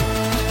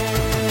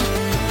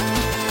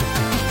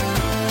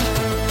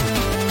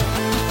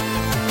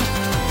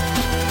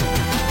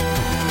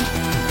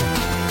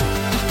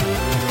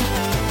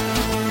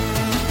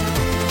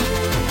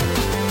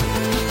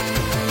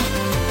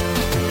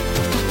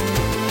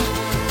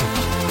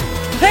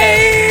Hey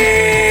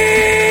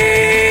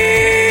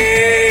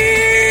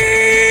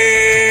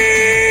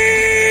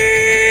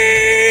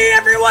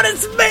everyone,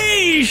 it's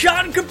me,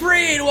 Sean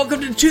Capri, and welcome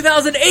to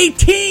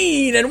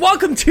 2018, and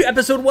welcome to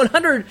episode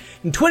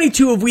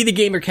 122 of We the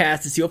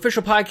Gamercast. It's the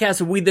official podcast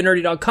of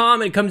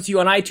WeTheNerdy.com, and it comes to you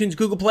on iTunes,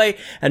 Google Play,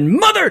 and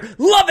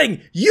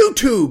mother-loving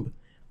YouTube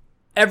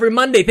every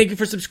Monday. Thank you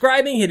for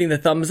subscribing, hitting the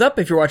thumbs up.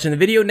 If you're watching the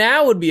video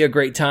now, would be a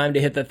great time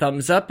to hit the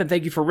thumbs up, and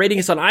thank you for rating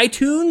us on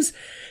iTunes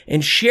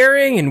and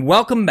sharing, and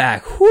welcome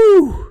back.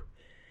 Whew!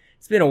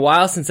 It's been a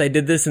while since I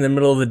did this in the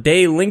middle of the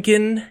day.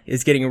 Lincoln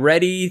is getting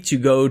ready to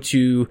go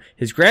to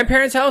his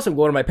grandparents' house. I'm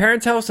going to my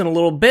parents' house in a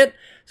little bit,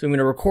 so I'm going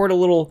to record a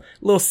little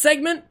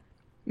segment,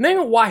 and then I'm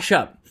going to wash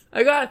up.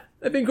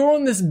 I've been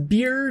growing this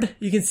beard.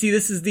 You can see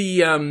this is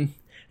the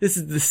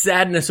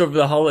sadness over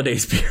the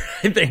holidays beard.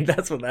 I think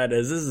that's what that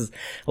is. This is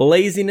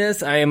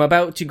laziness. I am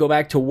about to go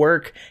back to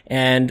work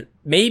and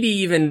maybe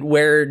even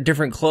wear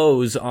different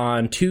clothes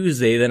on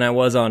Tuesday than I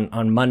was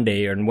on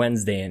Monday or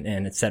Wednesday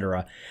and et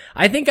cetera.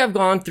 I think I've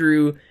gone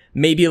through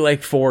maybe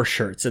like 4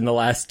 shirts in the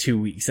last 2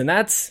 weeks, and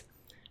it's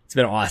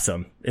been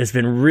awesome. It's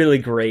been really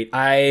great.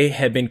 I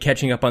have been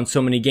catching up on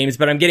so many games,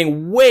 but I'm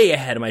getting way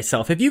ahead of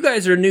myself. If you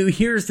guys are new,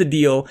 here's the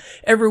deal.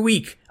 Every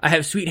week, I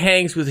have sweet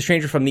hangs with a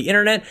stranger from the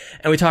internet,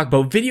 and we talk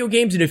about video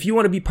games, and if you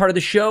want to be part of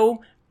the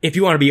show, if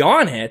you want to be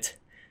on it,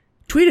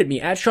 tweet at me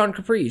at Sean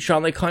Capri,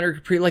 Sean like Connor,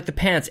 Capri like the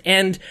pants.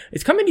 And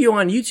it's coming to you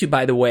on YouTube,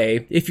 by the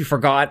way, if you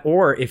forgot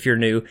or if you're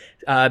new,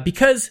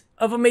 because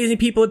of amazing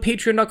people at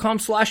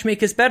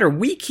patreon.com/makeusbetter.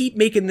 We keep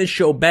making this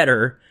show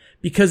better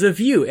because of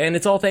you, and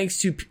it's all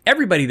thanks to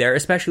everybody there,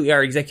 especially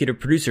our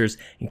executive producers,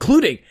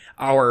 including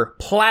our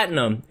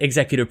platinum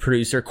executive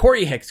producer,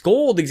 Corey Hicks,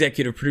 gold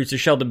executive producer,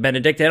 Sheldon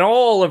Benedict, and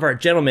all of our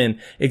gentlemen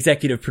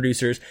executive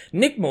producers,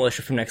 Nick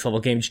Militia from Next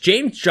Level Games,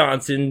 James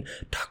Johnson,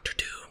 Dr.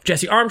 Doom,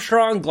 Jesse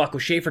Armstrong, Glauco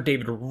Schaefer,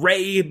 David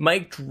Ray,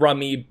 Mike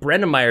Drummy,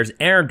 Brendan Myers,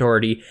 Aaron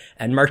Doherty,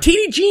 and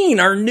Martini Jean,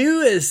 our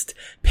newest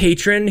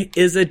patron,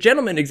 is a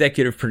gentleman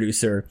executive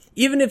producer.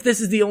 Even if this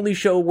is the only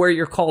show where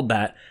you're called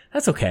that,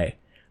 that's okay.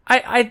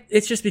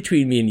 It's just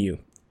between me and you,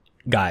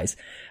 guys.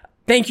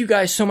 Thank you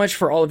guys so much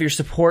for all of your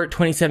support.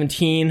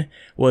 2017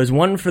 was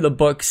one for the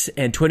books,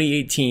 and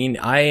 2018,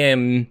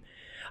 I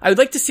would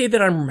like to say that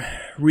I'm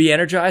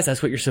re-energized.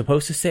 That's what you're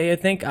supposed to say, I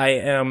think. I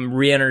am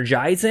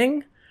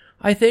re-energizing,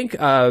 I think.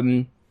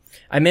 I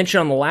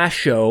mentioned on the last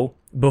show,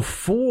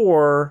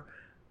 before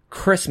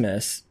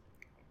Christmas,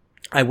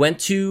 I went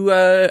to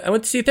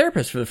see a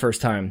therapist for the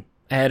first time.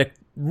 I had a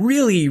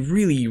really,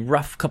 really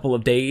rough couple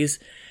of days.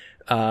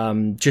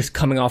 Just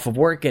coming off of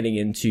work, getting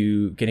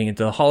into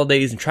the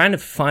holidays and trying to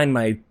find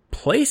my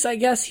place, I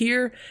guess,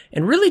 here.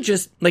 And really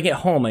just, like, at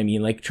home, I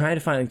mean, like, trying to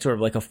find sort of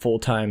like a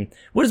full-time,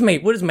 what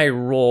is my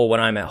role when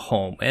I'm at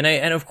home? And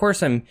of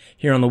course I'm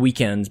here on the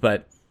weekends,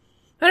 but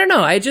I don't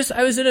know. I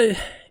was in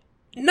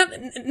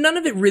none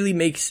of it really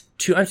makes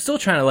I'm still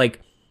trying to,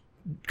 like,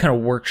 kind of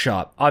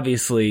workshop,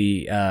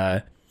 obviously,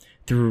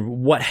 through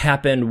what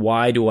happened,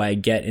 why do I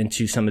get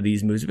into some of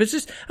these moves. But it's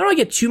just, I don't want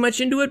to get too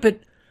much into it, but,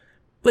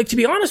 like, to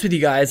be honest with you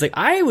guys, like,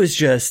 I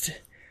just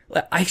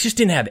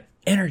didn't have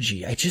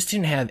energy. I just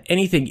didn't have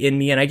anything in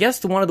me. And I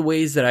guess one of the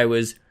ways that I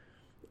was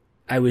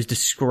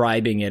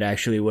describing it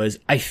actually was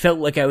I felt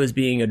like I was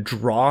being a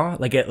draw,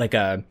 like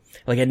a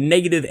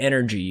negative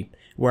energy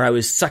where I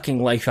was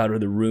sucking life out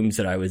of the rooms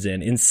that I was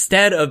in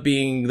instead of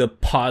being the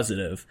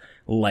positive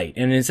light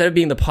and instead of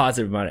being the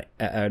positive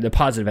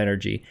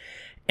energy.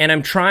 And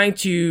I'm trying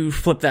to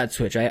flip that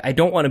switch. I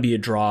don't want to be a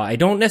draw. I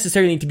don't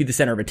necessarily need to be the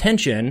center of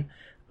attention.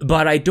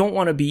 But I don't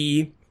want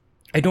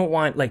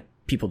like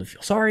people to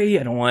feel sorry.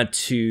 I don't want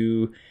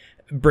to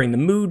bring the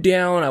mood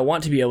down. I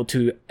want to be able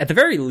to, at the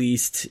very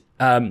least,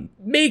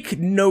 make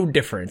no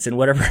difference in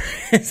whatever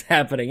is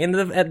happening. In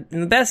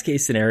the best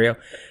case scenario,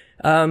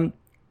 add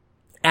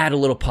a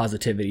little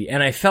positivity.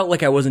 And I felt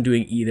like I wasn't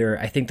doing either.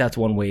 I think that's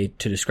one way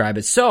to describe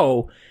it.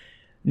 So,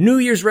 New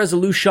Year's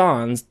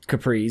resolutions,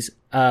 Capris,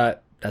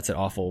 that's an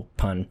awful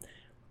pun.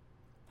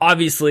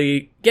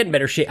 Obviously, get in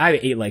better shape. I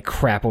ate like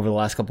crap over the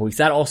last couple of weeks.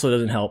 That also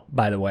doesn't help,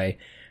 by the way.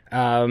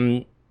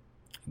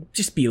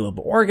 Just be a little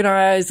bit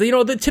organized. You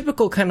know, the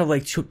typical kind of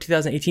like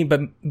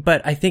 2018,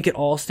 but I think it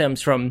all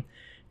stems from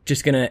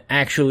just gonna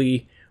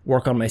actually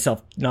work on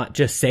myself, not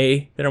just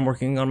say that I'm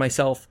working on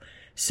myself.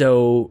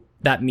 So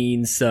that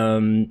means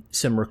some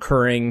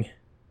recurring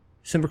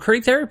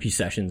therapy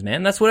sessions,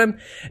 man. That's what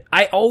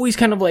I always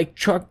kind of like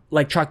chalk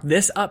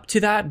this up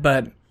to that,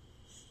 but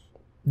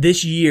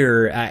this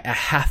year, I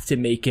have to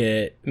make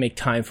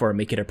time for it,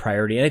 make it a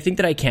priority. And I think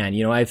that I can.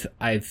 You know,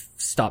 I've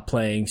stopped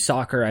playing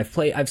soccer.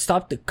 I've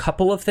stopped a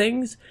couple of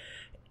things,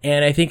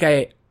 and I think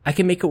I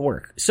can make it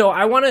work. So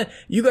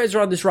you guys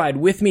are on this ride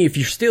with me. If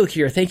you're still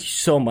here, thank you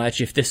so much.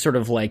 If this sort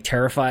of like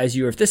terrifies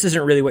you, or if this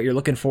isn't really what you're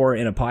looking for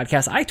in a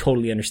podcast, I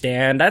totally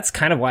understand. That's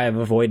kind of why I've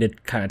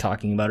avoided kind of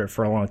talking about it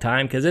for a long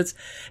time, because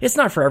it's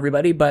not for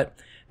everybody, but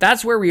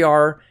that's where we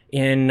are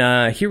in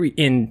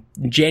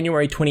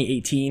January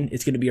 2018.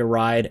 It's going to be a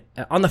ride.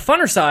 On the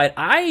funner side,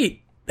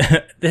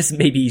 this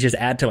maybe just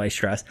add to my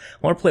stress.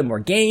 I want to play more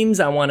games.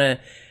 I want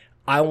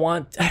I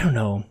don't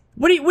know.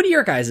 What are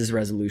your guys'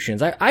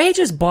 resolutions? I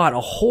just bought a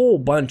whole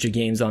bunch of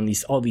games on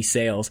all these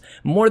sales,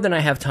 more than I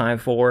have time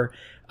for,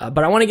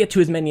 but I want to get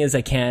to as many as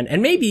I can,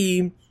 and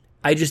maybe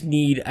I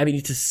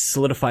need to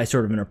solidify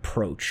sort of an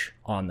approach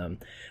on them.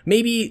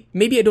 Maybe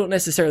I don't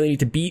necessarily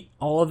need to beat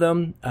all of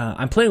them.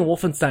 I'm playing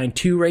Wolfenstein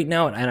 2 right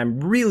now, and I'm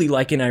really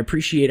liking it. I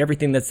appreciate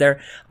everything that's there.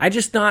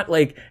 It's not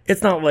like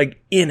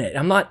in it.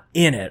 I'm not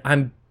in it.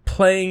 I'm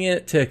playing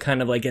it to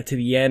kind of like get to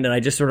the end, and I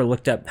just sort of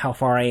looked up how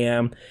far I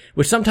am,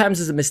 which sometimes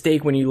is a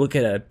mistake when you look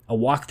at a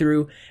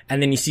walkthrough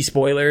and then you see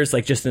spoilers,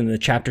 like just in the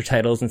chapter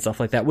titles and stuff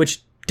like that,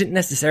 which didn't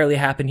necessarily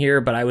happen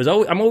here, but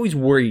I'm always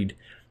worried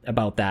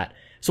about that.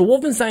 So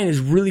Wolfenstein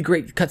is really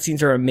great. The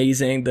cutscenes are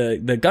amazing.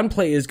 The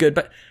gunplay is good,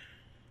 but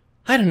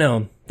I don't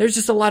know. There's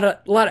just a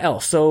lot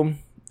else. So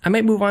I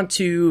might move on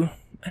to,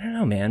 I don't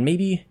know, man,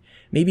 maybe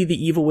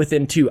The Evil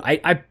Within 2.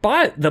 I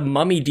bought The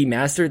Mummy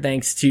Demastered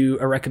thanks to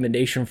a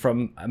recommendation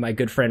from my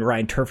good friend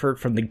Ryan Turford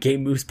from the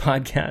Game Moves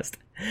podcast.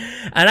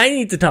 And I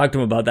need to talk to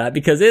him about that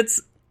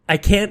because I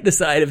can't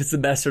decide if it's the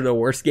best or the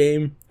worst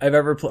game I've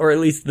ever played, or at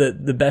least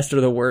the best or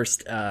the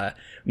worst,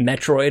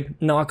 Metroid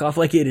knockoff.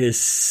 Like, it is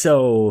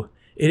so,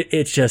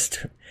 it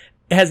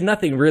has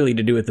nothing really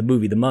to do with the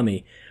movie, The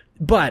Mummy,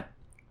 but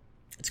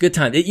it's a good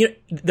time.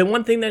 The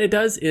one thing that it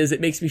does is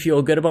it makes me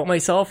feel good about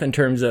myself in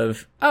terms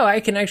of, I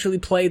can actually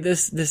play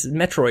this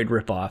Metroid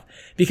ripoff.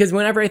 Because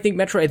whenever I think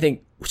Metroid, I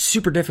think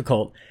super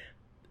difficult.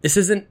 This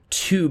isn't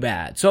too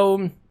bad.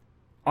 So,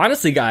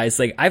 honestly, guys,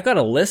 like, I've got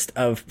a list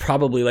of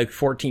probably like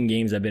 14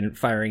 games I've been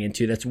firing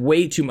into. That's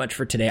way too much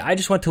for today. I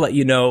just want to let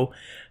you know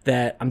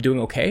that I'm doing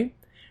okay.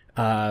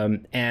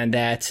 And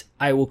that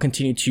I will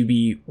continue to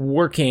be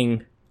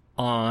working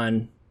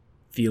on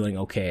feeling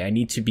okay. I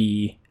need to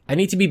be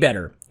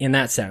better in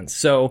that sense.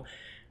 So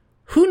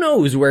who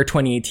knows where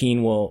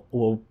 2018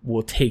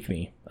 will take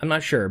me? I'm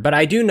not sure, but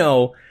I do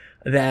know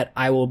that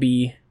I'll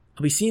be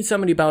seeing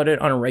somebody about it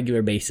on a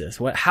regular basis.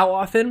 How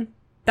often?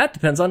 That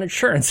depends on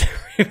insurance,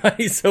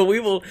 everybody. So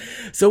we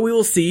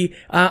will see.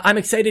 I'm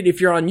excited.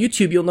 If you're on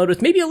YouTube, you'll notice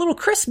maybe a little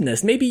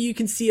crispness. Maybe you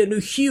can see a new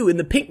hue in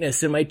the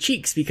pinkness in my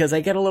cheeks because I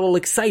get a little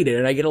excited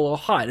and I get a little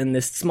hot in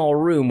this small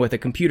room with a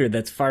computer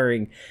that's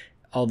firing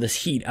all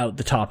this heat out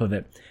the top of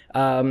it.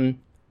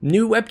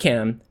 New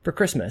webcam for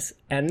Christmas,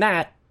 and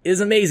that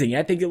is amazing.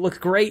 I think it looks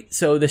great.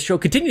 So the show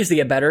continues to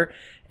get better.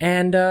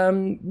 And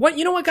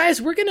you know what,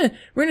 guys? We're gonna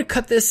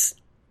cut this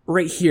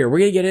right here. We're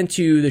gonna get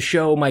into the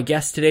show. My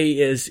guest today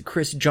is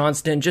Chris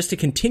Johnston. Just to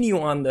continue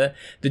on the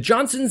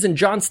Johnsons and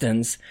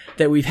Johnstons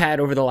that we've had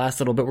over the last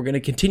little bit, we're gonna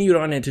continue it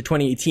on into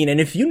 2018. And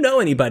if you know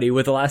anybody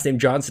with the last name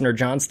Johnson or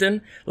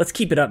Johnston, let's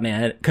keep it up,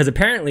 man. Because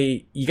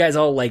apparently you guys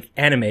all like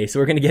anime, so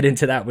we're gonna get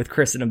into that with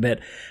Chris in a bit.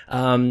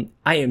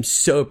 I am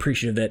so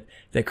appreciative that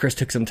Chris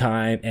took some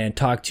time and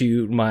talked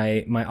to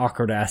my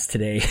awkward ass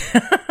today.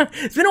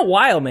 It's been a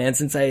while, man,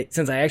 since I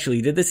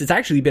actually did this. It's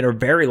actually been a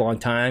very long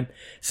time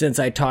since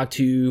I talked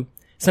to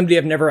somebody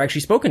I've never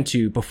actually spoken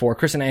to before.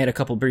 Chris and I had a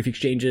couple brief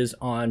exchanges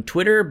on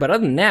Twitter, but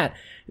other than that,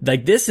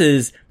 like, this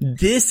is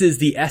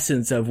the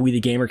essence of We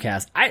the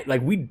Gamercast.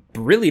 We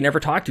really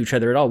never talked to each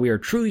other at all. We are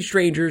truly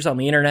strangers on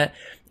the internet,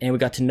 and we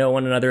got to know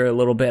one another a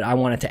little bit. I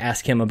wanted to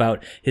ask him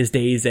about his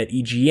days at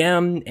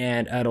EGM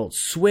and Adult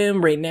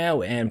Swim right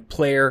now and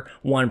Player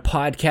One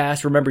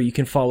Podcast. Remember, you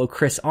can follow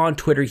Chris on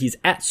Twitter. He's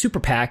at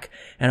SuperPack,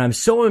 and I'm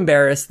so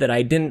embarrassed that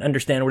I didn't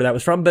understand where that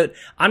was from, but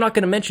I'm not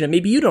going to mention it.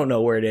 Maybe you don't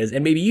know where it is,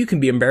 and maybe you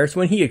can be embarrassed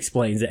when he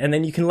explains it, and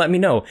then you can let me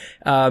know.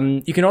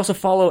 You can also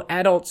follow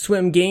Adult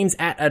Swim Games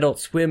at Adult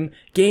Swim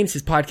Games,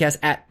 his podcast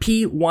at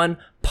P1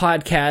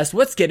 Podcast.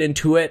 Let's get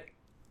into it.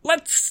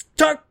 Let's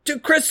talk to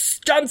Chris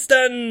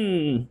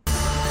Johnston.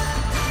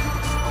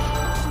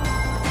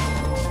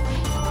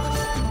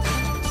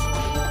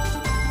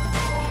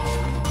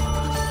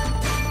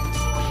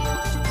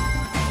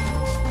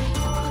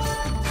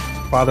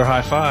 Father,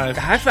 high five.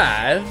 High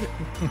five.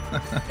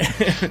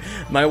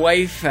 My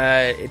wife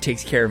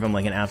takes care of him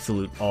like an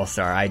absolute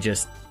all-star.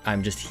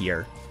 I'm just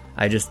here.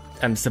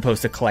 I'm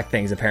supposed to collect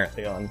things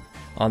apparently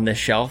on this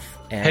shelf.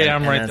 And, hey,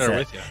 I'm right there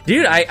with you.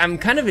 Dude, I'm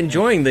kind of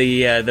enjoying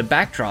the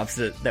backdrops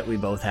that we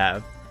both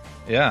have.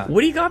 Yeah.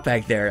 What do you got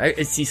back there?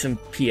 I see some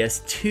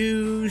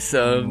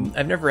PS2,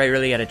 I've never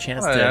really had a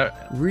chance to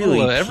really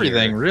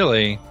everything,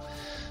 really.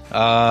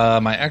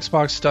 My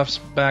Xbox stuff's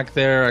back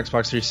there,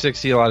 Xbox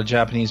 360, a lot of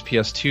Japanese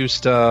PS2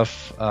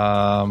 stuff.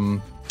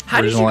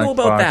 How did you go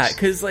about that?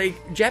 Because,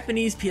 like,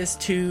 Japanese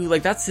PS2,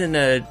 like, that's in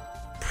a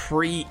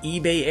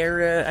pre-eBay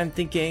era, I'm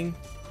thinking.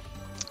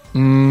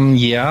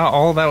 Yeah,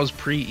 all of that was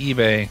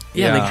pre-eBay.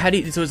 Yeah, like, how do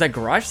you, so is that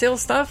garage sale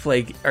stuff?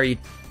 Like, are you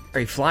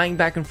flying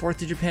back and forth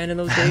to Japan in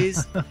those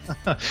days?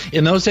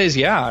 In those days,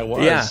 yeah, I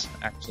was,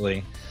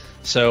 actually.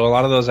 So a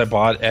lot of those I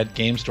bought at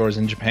game stores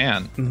in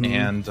Japan.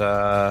 And,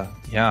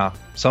 yeah,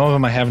 some of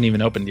them I haven't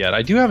even opened yet.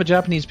 I do have a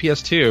Japanese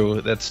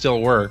PS2 that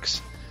still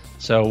works.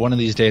 So one of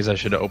these days I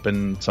should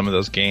open some of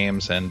those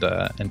games and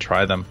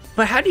try them.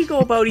 But how do you go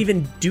about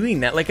even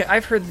doing that? Like,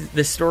 I've heard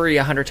this story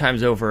 100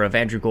 times over of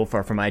Andrew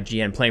Goldfarb from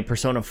IGN playing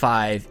Persona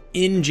 5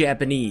 in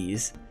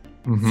Japanese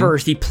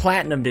first. He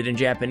platinumed it in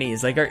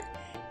Japanese. Like,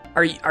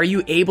 are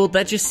you able?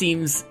 That just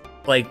seems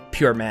like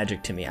pure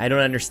magic to me. I don't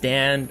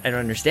understand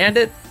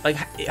it. Like,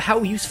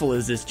 how useful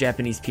is this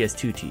Japanese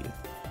PS2 to you?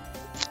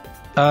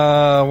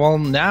 Well,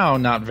 now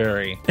not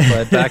very,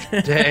 but back in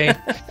the day,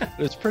 it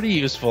was pretty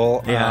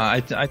useful. Yeah.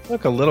 I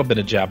took a little bit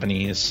of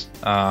Japanese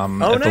at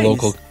nice. the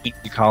local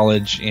community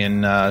college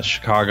in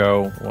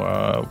Chicago,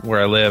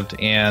 where I lived,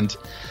 and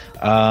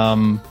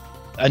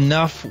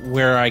enough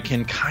where I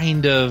can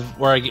kind of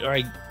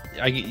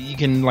you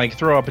can like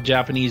throw up a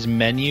Japanese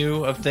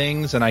menu of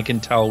things, and I can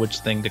tell which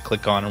thing to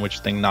click on and which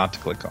thing not to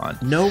click on.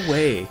 No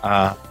way.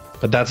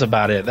 But that's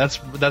about it. That's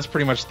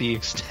pretty much the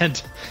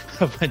extent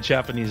of my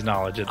Japanese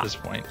knowledge at this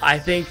point.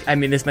 I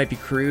mean, this might be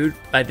crude.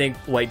 I think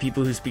white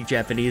people who speak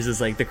Japanese is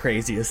like the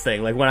craziest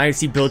thing. Like when I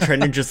see Bill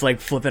Trendon just like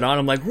flipping on,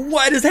 I'm like,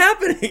 what is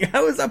happening?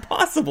 How is that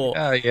possible?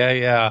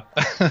 Yeah.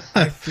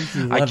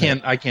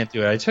 I can't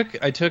do it.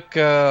 I took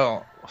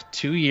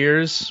 2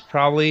 years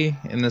probably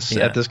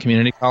at this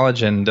community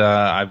college, and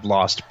I've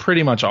lost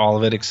pretty much all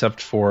of it except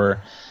for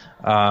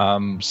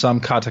some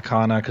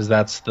katakana, because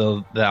that's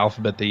the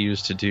alphabet they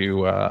use to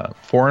do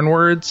foreign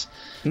words.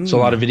 So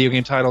a lot of video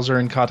game titles are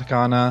in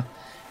katakana,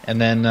 and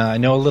then I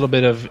know the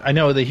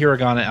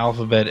hiragana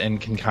alphabet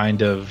and can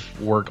kind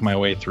of work my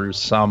way through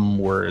some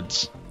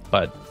words,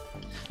 but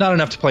not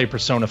enough to play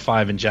Persona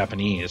 5 in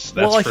Japanese.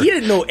 He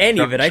didn't know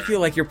any of it. I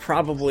feel like you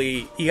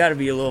got to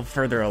be a little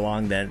further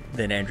along than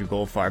Andrew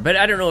Goldfarb. But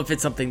I don't know if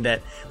it's something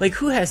that, like,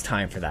 who has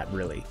time for that,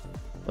 really?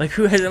 Like,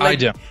 who has... Like, I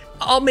do.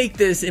 I'll make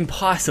this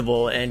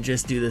impossible and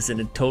just do this in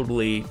a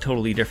totally,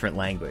 totally different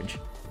language.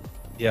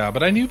 Yeah,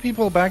 but I knew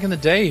people back in the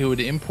day who would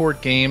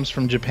import games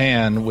from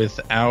Japan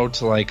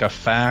without, like, a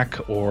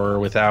FAQ or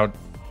without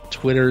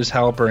Twitter's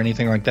help or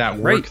anything like that,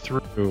 work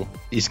through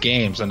these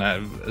games, and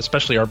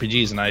especially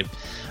RPGs, and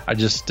I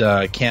just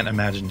can't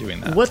imagine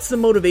doing that. What's the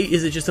motivation?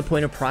 Is it just a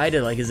point of pride?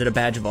 Like, is it a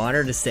badge of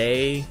honor to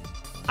say,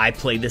 I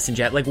played this in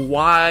Japan? Like,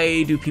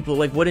 why do people,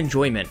 like, what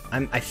enjoyment?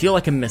 I feel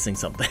like I'm missing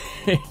something.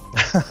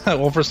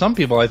 Well, for some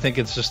people, I think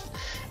it's just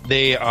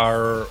they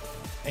are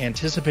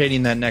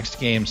anticipating that next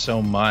game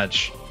so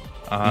much,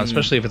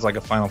 especially if it's like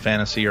a Final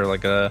Fantasy or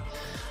like a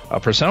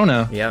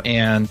Persona,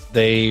 and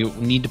they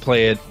need to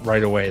play it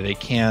right away. They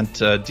can't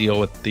deal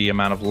with the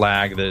amount of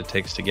lag that it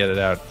takes to get it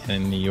out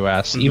in the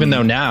US. Even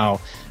though now,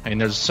 I mean,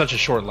 there's such a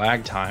short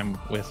lag time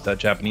with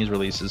Japanese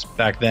releases.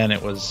 Back then,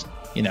 it was,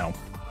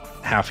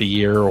 half a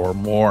year or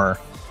more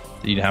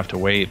that you'd have to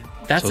wait.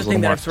 That's the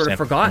thing that I've sort of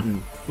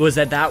forgotten, was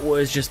that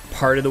was just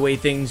part of the way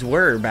things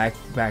were back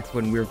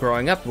when we were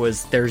growing up,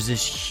 was there's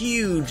this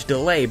huge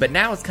delay. But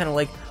now it's kind of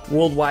like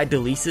worldwide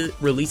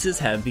releases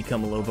have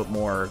become a little bit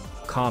more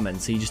common,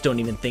 so you just don't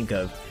even think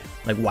of,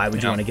 like, why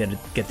would you want to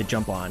get the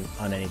jump on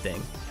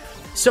anything.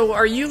 So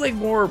are you, like,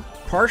 more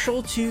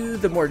partial to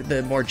the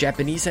more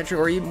Japanese centric,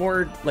 or are you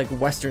more like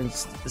Western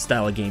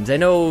style of games? I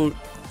know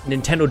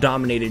Nintendo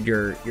dominated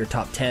your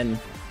top 10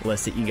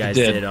 list that you guys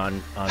did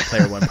on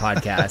Player One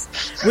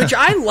podcast, which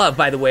I love,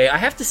 by the way. I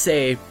have to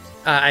say,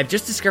 I've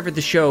just discovered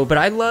the show, but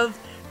I love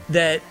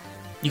that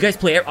you guys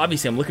play.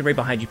 Obviously, I'm looking right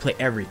behind you. Play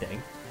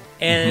everything,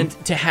 and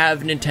to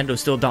have Nintendo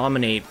still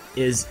dominate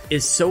is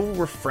so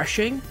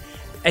refreshing.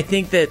 I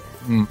think that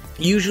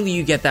usually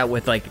you get that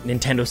with like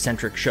Nintendo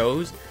centric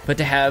shows, but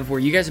to have where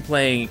you guys are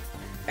playing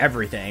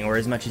everything or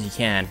as much as you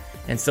can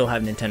and still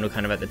have Nintendo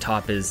kind of at the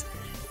top is,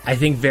 I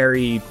think,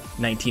 very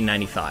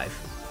 1995.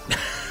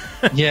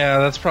 Yeah,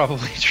 that's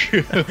probably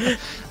true.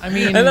 I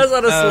mean, and that's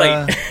not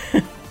a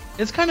slate.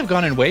 It's kind of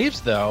gone in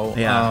waves, though.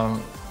 Yeah.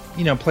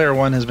 Player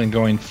One has been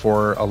going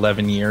for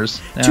 11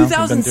 years now.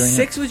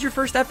 2006 was your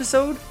first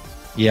episode?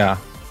 Yeah,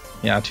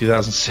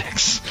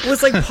 2006.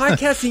 Was, like,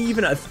 podcasting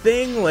even a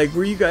thing? Like,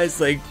 were you guys,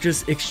 like,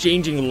 just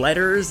exchanging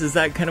letters? Is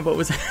that kind of what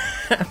was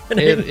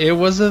happening? It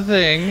was a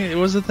thing.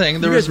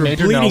 There was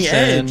Major Nelson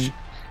Edge.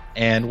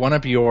 And One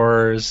Up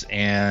Yours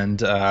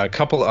and a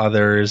couple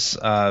others.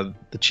 The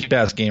Cheap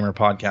Ass Gamer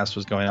podcast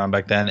was going on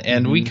back then.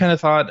 And we kind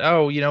of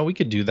thought, we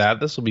could do that.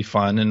 This will be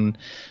fun. And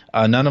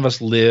none of us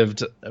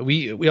lived.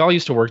 We all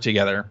used to work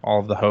together,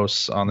 all of the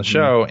hosts on the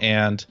show.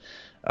 And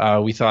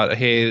we thought,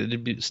 hey,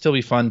 it'd still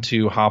be fun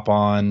to hop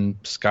on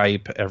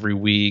Skype every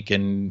week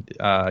and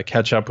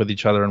catch up with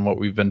each other on what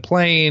we've been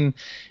playing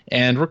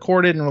and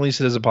record it and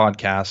release it as a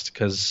podcast,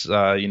 because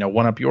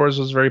One Up Yours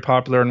was very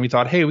popular, and we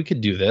thought, hey, we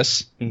could do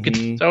this. We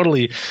could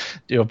totally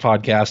do a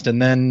podcast.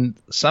 And then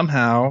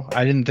somehow,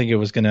 I didn't think it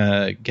was going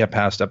to get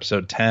past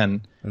episode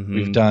 10.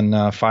 We've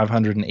done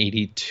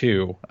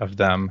 582 of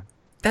them.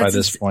 By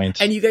this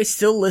point. And you guys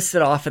still list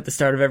it off at the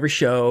start of every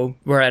show.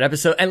 We're at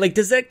episode, and like,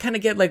 does that kind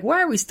of get like,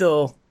 this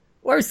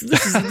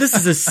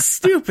is a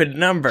stupid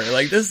number.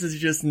 Like, this is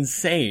just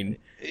insane.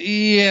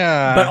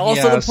 Yeah. But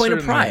also the point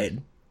of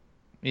pride.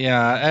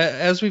 Yeah.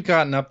 As we've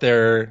gotten up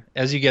there,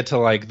 as you get to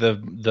like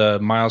the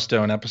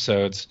milestone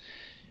episodes,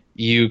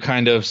 you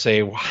kind of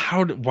say,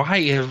 why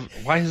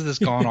has this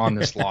gone on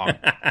this long?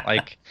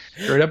 Like,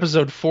 you're at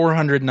episode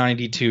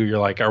 492. You're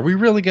like, are we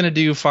really going to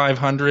do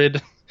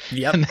 500?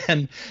 Yep. And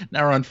then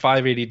now we're on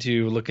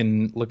 582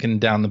 looking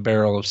down the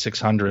barrel of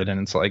 600,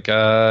 and it's like,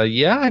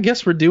 yeah, I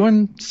guess we're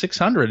doing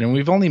 600, and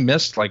we've only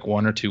missed like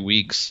 1 or 2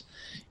 weeks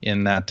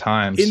in that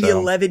time. In the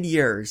 11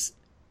 years.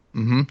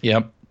 Mm-hmm.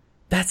 Yep.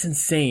 That's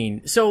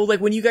insane. So, like,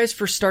 when you guys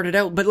first started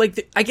out, but,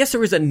 like, I guess there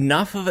was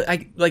enough of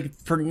it. Like,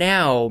 for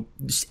now,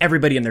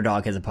 everybody and their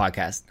dog has a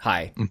podcast.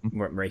 Hi.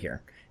 We're right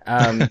here.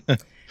 And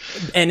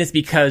it's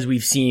because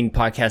we've seen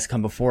podcasts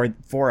come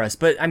for us.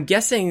 But I'm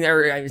guessing,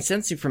 I'm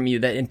sensing from you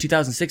that in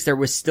 2006, there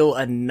was still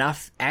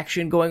enough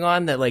action going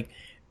on that, like,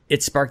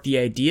 it sparked the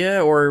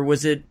idea? Or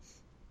was it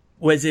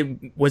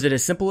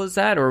as simple as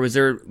that? Or was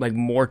there, like,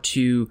 more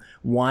to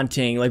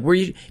wanting? Like,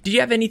 did you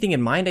have anything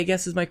in mind, I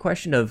guess, is my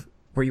question, of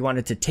where you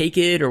wanted to take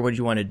it, or what did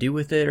you want to do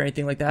with it, or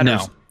anything like that?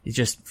 No. It's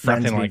just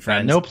friends being like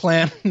friends. That.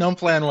 No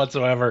plan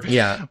whatsoever.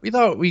 Yeah. We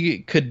thought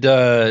we could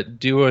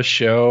do a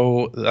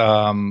show,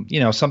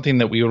 something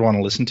that we would want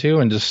to listen to,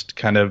 and just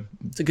kind of,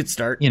 it's a good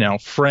start.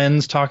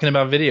 Friends talking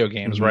about video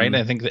games, right?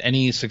 I think that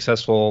any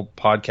successful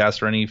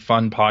podcast or any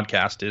fun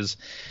podcast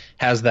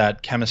has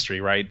that chemistry,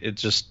 right?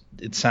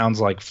 It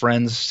sounds like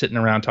friends sitting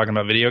around talking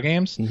about video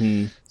games.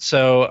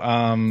 So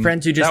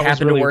friends who just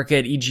happened to work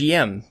at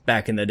EGM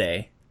back in the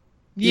day.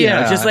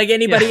 Yeah, just like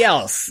anybody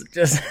else.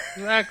 Just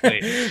exactly.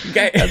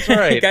 That's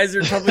right. Guys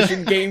are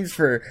publishing games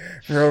for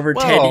over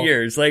 10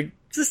 years. Like,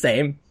 it's the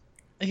same.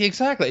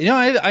 Exactly.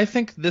 I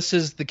think this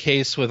is the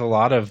case with a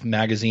lot of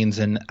magazines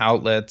and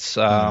outlets.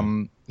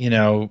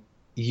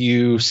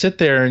 You sit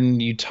there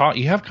and you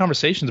have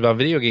conversations about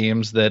video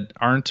games that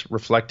aren't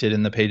reflected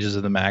in the pages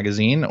of the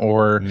magazine,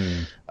 or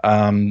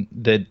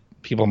that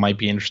people might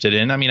be interested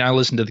in. I mean, I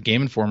listen to the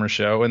Game Informer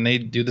show, and they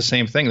do the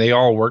same thing. They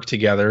all work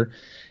together,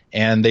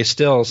 and they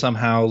still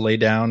somehow lay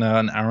down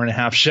an hour and a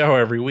half show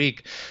every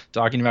week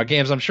talking about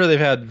games. I'm sure they've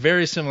had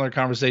very similar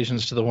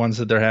conversations to the ones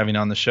that they're having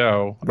on the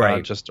show,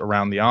 right? Just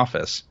around the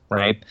office,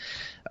 right?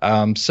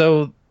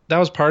 So that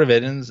was part of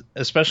it, and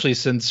especially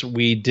since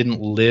we didn't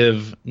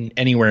live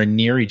anywhere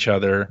near each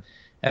other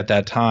at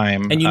that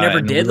time. And you never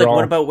did?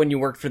 What about when you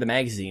worked for the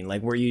magazine?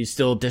 Like, were you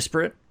still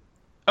disparate?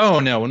 Oh,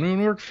 no. When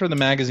we worked for the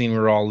magazine, we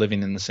were all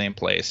living in the same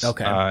place.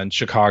 Okay. In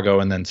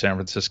Chicago and then San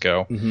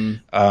Francisco.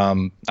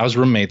 I was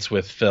roommates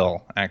with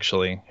Phil,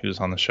 actually, who's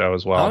on the show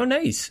as well. Oh,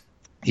 nice.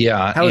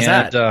 Yeah. How was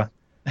that?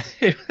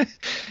 It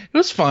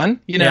was fun.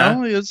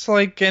 It was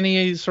like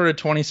any sort of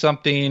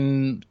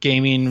 20-something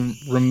gaming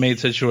roommate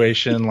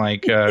situation.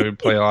 Like, we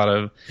play a lot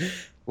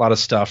of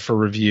stuff for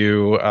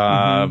review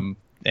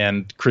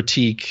and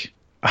critique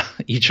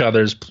each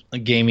other's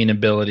gaming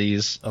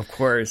abilities. Of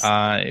course.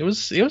 It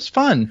was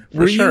fun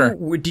for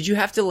sure. Did you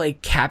have to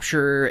like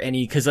capture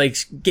any, cause like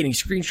getting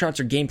screenshots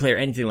or gameplay or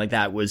anything like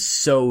that was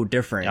so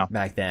different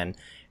back then.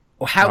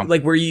 How,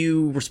 like, were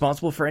you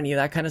responsible for any of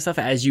that kind of stuff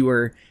as you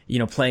were,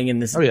 playing in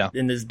this,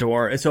 in this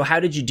door? So how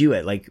did you do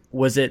it? Like,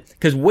 was it,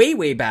 cause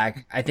way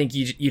back, I think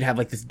you'd have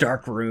like this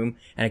dark room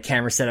and a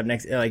camera set up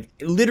next, like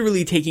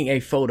literally taking a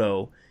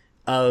photo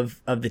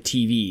of the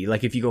TV.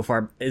 Like, if you go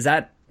far, is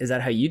that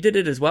how you did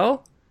it as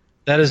well?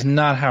 That is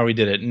not how we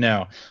did it,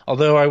 no.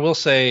 Although I will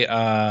say,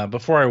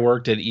 before I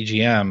worked at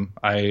EGM,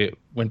 I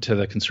went to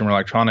the Consumer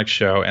Electronics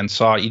Show and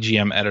saw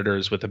EGM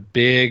editors with a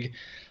big,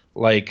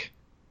 like,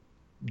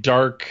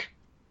 dark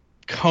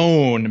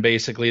cone,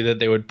 basically, that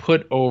they would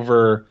put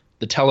over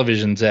the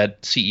televisions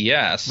at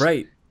CES.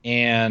 Right.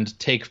 And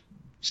take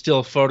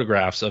still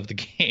photographs of the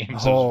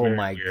games. Oh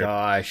my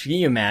gosh. Can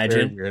you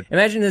imagine?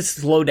 Imagine this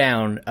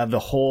slowdown of the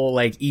whole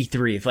like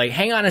E3. If like,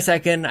 hang on a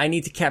second, I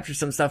need to capture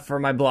some stuff for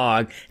my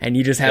blog, and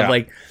you just have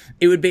like,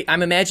 it would be,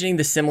 I'm imagining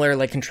the similar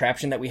like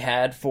contraption that we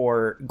had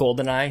for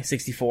GoldenEye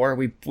 64.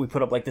 We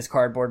put up like this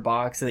cardboard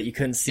box so that you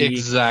couldn't see.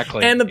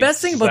 Exactly. And the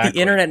best thing about the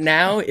internet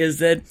now is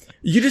that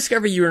you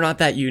discover you are not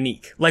that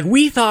unique. Like,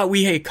 we thought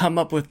we had come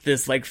up with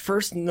this like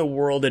first in the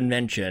world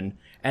invention,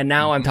 and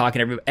now I'm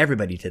talking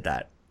everybody did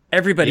that.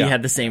 Everybody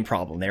had the same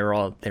problem. They were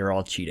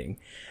all cheating.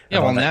 Yeah,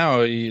 well,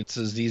 now it's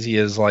as easy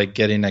as like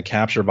getting a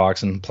capture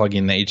box and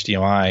plugging the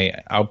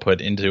HDMI output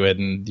into it,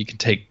 and you can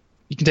take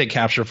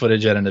capture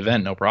footage at an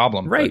event, no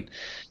problem. Right. But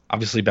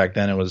obviously, back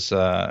then it was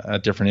a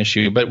different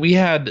issue. But we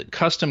had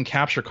custom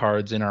capture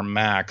cards in our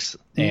Macs,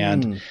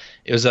 and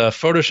it was a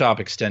Photoshop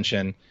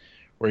extension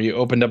where you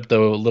opened up the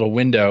little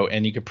window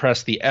and you could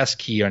press the S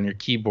key on your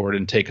keyboard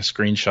and take a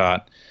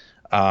screenshot.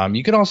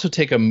 You could also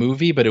take a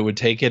movie, but it would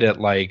take it at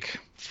like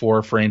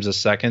 4 frames a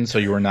second, so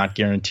you were not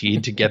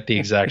guaranteed to get the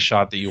exact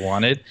shot that you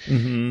wanted.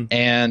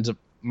 And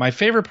my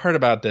favorite part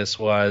about this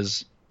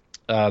was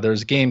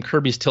there's a game,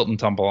 Kirby's Tilt and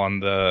Tumble, on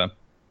the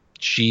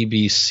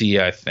GBC,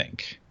 I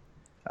think.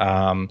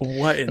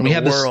 What in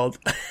the world?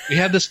 We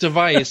had this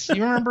device.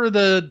 You remember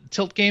the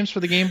Tilt games for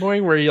the Game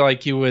Boy, where you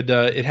would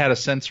it had a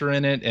sensor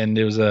in it, and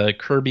it was a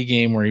Kirby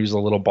game where he was a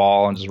little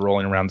ball and just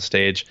rolling around the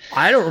stage.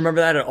 I don't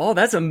remember that at all.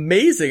 That's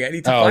amazing. I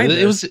need to find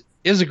this.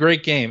 It was a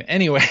great game.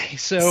 Anyway,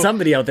 so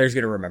somebody out there is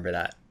going to remember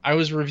that. I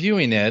was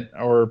reviewing it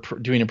or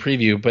doing a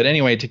preview, but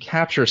anyway, to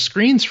capture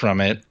screens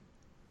from it,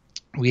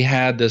 we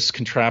had this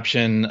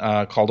contraption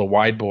called a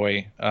Wide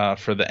Boy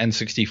for the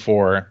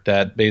N64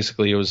 that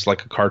basically it was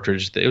like a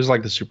cartridge. It was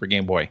like the Super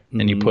Game Boy,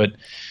 and you put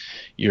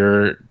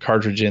your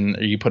cartridge in,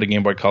 or you put a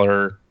Game Boy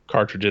Color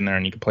cartridge in there,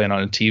 and you could play it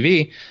on a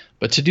TV.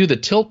 But to do the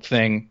tilt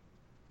thing,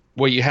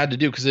 what you had to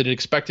do, because it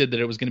expected that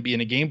it was going to be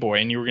in a Game Boy,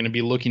 and you were going to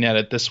be looking at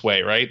it this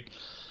way, right?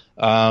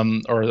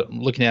 Or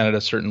looking at it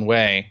a certain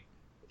way.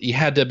 You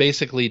had to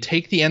basically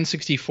take the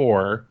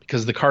N64,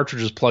 because the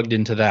cartridge was plugged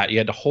into that. You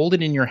had to hold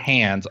it in your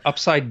hands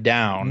upside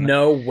down.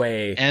 No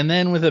way. And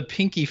then with a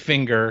pinky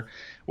finger,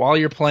 while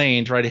you're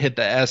playing, try to hit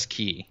the S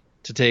key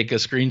to take a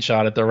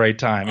screenshot at the right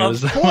time. It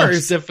was the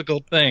most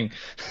difficult thing.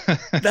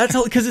 That's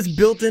all, because it's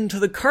built into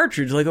the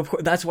cartridge. Like, of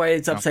course, that's why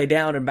it's upside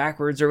down and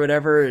backwards or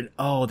whatever. And,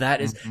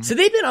 that is... So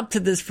they've been up to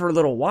this for a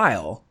little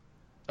while.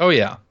 Oh,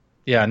 yeah.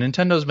 Yeah,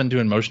 Nintendo's been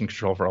doing motion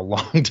control for a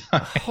long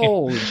time.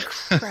 Holy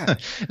crap.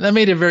 That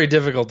made it very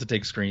difficult to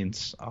take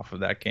screens off of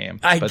that game.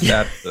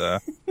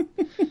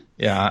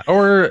 Yeah.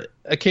 Or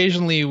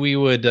occasionally we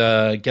would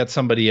get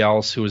somebody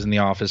else who was in the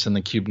office in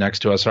the cube next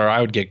to us, or I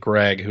would get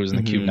Greg, who was in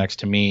the cube next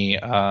to me,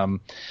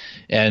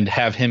 and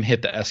have him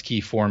hit the S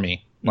key for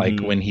me, like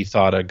when he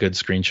thought a good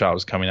screenshot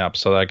was coming up,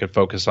 so that I could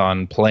focus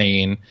on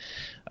playing.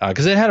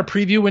 Because it had a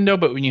preview window,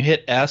 but when you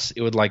hit S,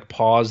 it would like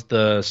pause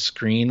the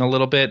screen a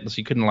little bit, so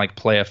you couldn't like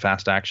play a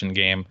fast action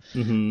game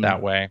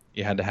that way.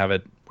 You had to have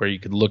it where you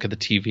could look at the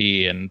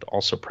TV and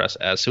also press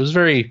S. It was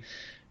very,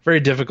 very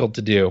difficult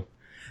to do.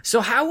 So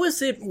how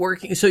was it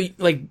working? So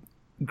like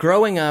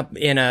growing up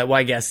in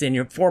I guess in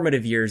your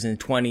formative years in the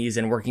 20s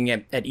and working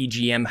at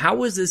EGM, how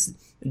was this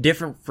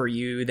different for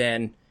you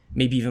than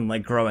maybe even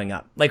like growing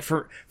up? Like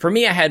for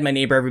me, I had my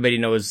neighbor, everybody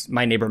knows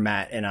my neighbor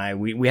Matt and I,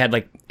 we had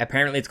like,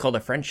 apparently it's called a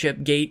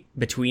friendship gate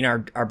between our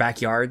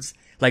backyards.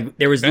 Like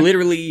there was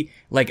literally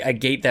like a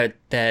gate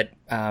that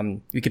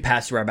we could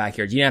pass through our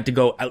backyards. You didn't have to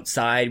go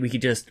outside. We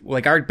could just,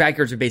 like, our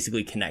backyards are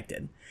basically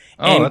connected.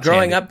 Oh, and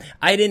growing up,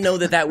 I didn't know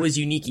that was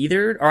unique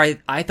either, or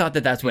I thought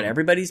that that's what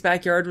everybody's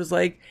backyard was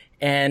like.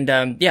 And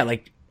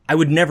like I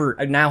would never,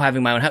 now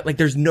having my own house, like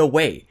there's no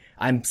way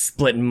I'm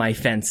splitting my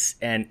fence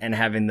and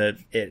having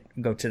it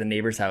go to the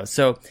neighbor's house.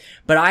 So,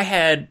 but I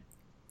had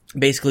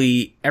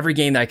basically every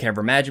game that I could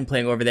ever imagine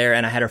playing over there,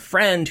 and I had a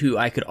friend who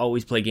I could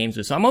always play games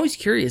with. So I'm always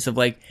curious of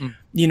like,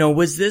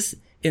 was this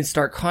in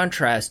stark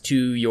contrast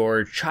to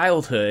your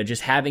childhood,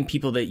 just having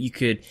people that you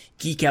could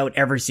geek out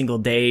every single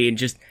day and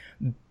just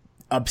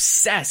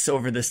obsess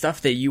over the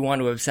stuff that you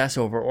want to obsess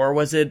over, or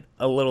was it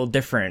a little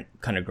different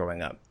kind of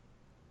growing up?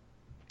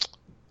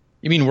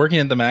 You mean working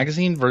at the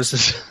magazine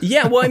versus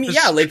yeah, well, I mean,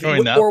 yeah, like,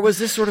 or was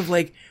this sort of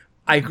like,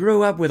 I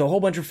grew up with a whole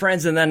bunch of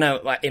friends, and then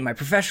in my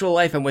professional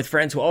life, I'm with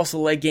friends who also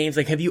like games.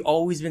 Like, have you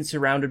always been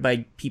surrounded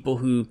by people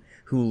who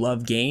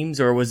love games,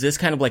 or was this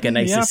kind of like a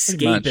nice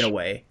escape in a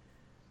way?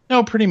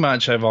 No, pretty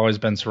much. I've always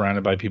been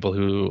surrounded by people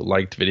who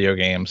liked video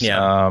games.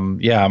 Yeah.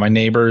 My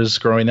neighbors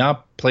growing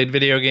up played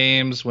video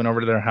games, went over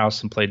to their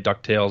house and played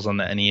DuckTales on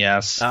the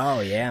NES.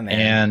 Oh, yeah,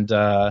 man.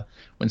 And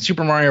when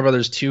Super Mario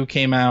Brothers 2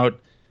 came out,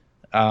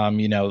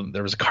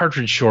 there was a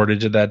cartridge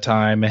shortage at that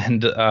time,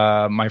 and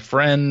my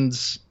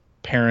friends'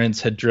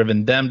 parents had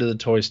driven them to the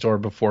toy store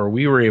before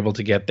we were able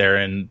to get there,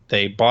 and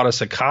they bought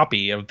us a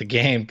copy of the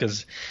game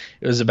because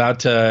it was about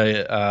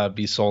to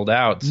be sold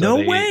out. So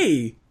no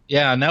way!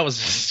 Yeah, and that was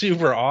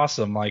super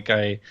awesome. Like,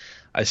 I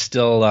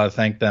still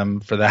thank them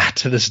for that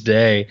to this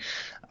day,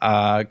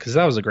 because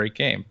that was a great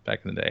game back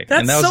in the day.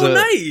 That's so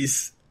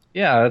nice.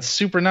 Yeah, that's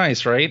super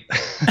nice, right?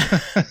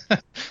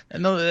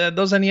 And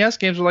those NES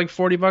games were like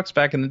 $40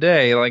 back in the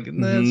day. Like,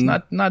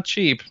 it's not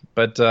cheap.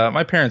 But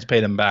my parents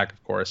paid them back,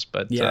 of course.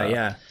 But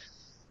yeah.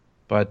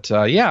 But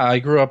I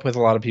grew up with a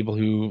lot of people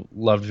who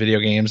loved video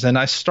games, and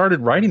I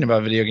started writing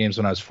about video games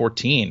when I was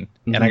 14,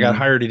 and I got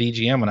hired at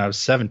EGM when I was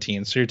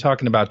 17. So you're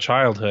talking about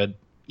childhood.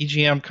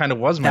 EGM kind of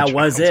was my childhood.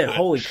 That was it.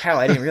 Holy cow,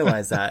 I didn't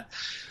realize that.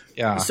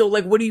 Yeah. So,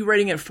 like, what are you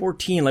writing at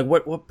 14? Like,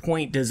 what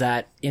point does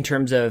that, in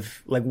terms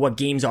of, like, what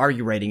games are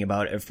you writing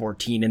about at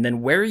 14? And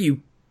then where are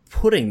you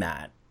putting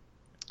that?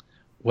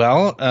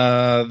 Well,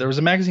 there was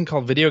a magazine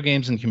called Video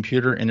Games and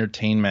Computer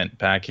Entertainment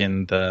back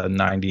in the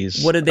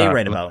 90s. What did they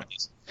write about?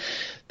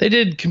 They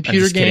did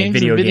computer games,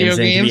 video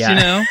games, you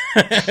know?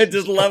 I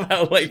just love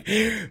how, like,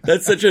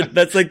 that's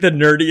like the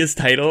nerdiest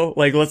title.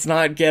 Like, let's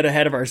not get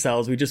ahead of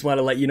ourselves. We just want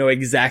to let you know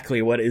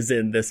exactly what is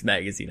in this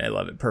magazine. I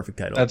love it. Perfect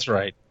title. That's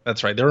right.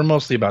 They were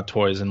mostly about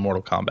toys and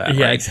Mortal Kombat.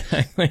 Yeah, right?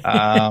 exactly.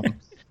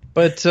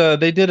 But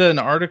they did an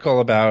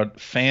article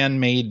about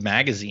fan-made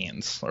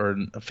magazines, or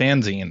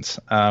fanzines,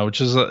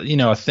 which is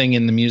a thing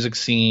in the music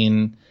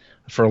scene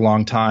for a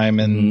long time,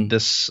 and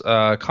this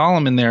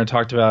column in there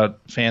talked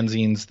about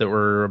fanzines that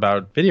were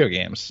about video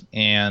games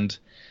and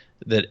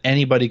that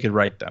anybody could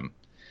write them.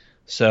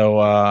 So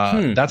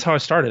that's how I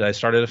started. I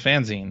started a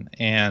fanzine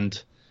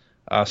and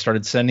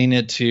started sending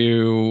it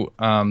to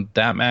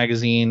that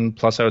magazine.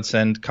 Plus, I would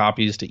send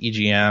copies to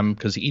EGM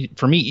because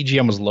for me,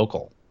 EGM was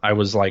local. I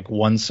was like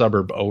one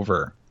suburb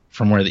over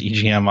from where the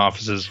EGM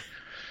offices were.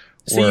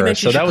 So you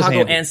mentioned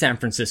Chicago and San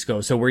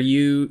Francisco. So were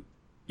you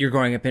you're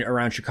growing up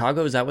around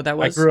Chicago. Is that what that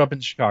was? I grew up in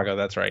Chicago.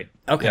 That's right.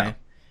 Okay. Yeah.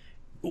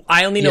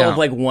 I only know of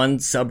like one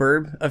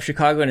suburb of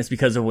Chicago, and it's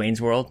because of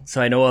Wayne's World.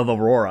 So I know of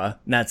Aurora,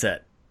 and that's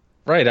it.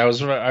 Right. I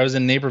was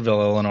in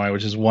Naperville, Illinois,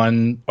 which is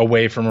one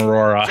away from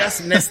Aurora.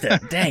 Just missed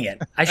it. Dang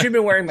it. I should have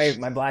been wearing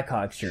my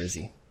Blackhawks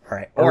jersey. All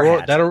right.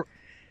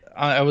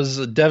 I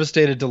was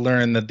devastated to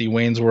learn that the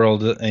Wayne's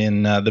World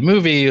in the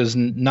movie was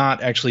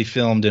not actually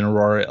filmed in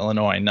Aurora,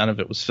 Illinois. None of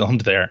it was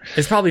filmed there.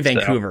 It's probably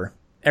Vancouver.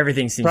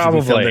 Everything seems to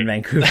be filmed in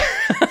Vancouver.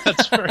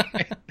 That's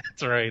right.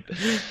 That's right.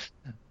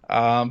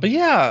 But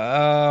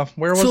yeah,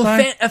 where was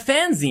I? A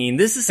fanzine.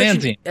 This is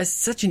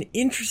such an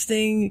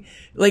interesting,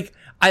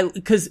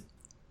 because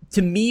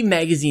to me,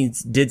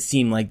 magazines did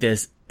seem like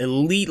this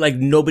elite, like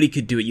nobody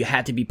could do it. You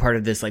had to be part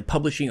of this like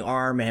publishing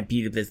arm and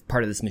be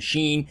part of this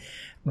machine.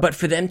 But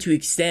for them to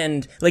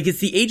extend, like it's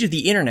the age of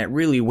the internet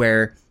really,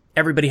 where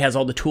everybody has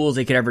all the tools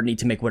they could ever need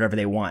to make whatever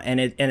they want. And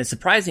it's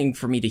surprising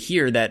for me to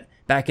hear that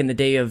back in the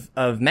day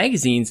of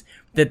magazines,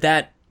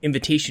 that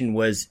invitation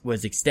was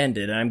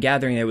extended. And I'm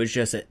gathering that it was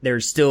just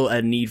there's still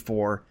a need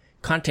for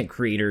content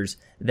creators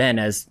then,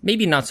 as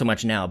maybe not so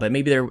much now, but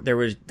maybe they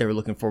were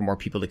looking for more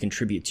people to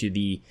contribute to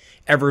the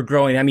ever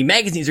growing. I mean,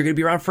 magazines are going to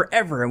be around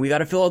forever and we got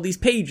to fill all these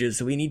pages.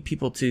 So we need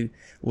people to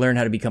learn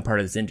how to become part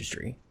of this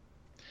industry.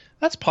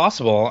 That's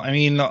possible. I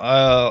mean, a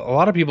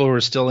lot of people who are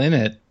still in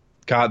it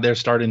got their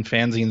start in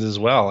fanzines as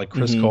well, like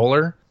Chris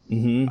Kohler.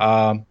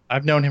 Mm-hmm.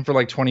 I've known him for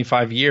like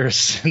 25 years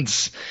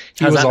since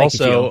he was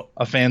also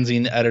a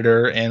fanzine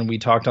editor, and we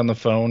talked on the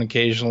phone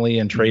occasionally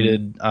and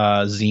traded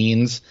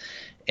zines.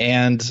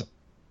 And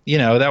you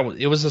know,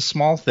 it was a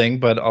small thing,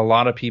 but a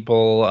lot of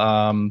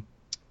people.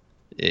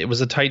 It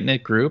was a tight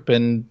knit group,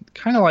 and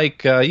kind of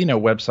like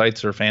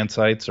websites or fan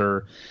sites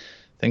or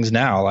things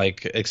now,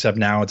 except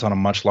now it's on a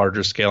much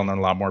larger scale and there are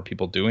a lot more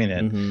people doing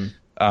it.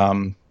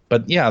 Mm-hmm.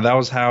 But yeah, that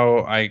was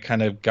how I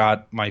kind of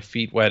got my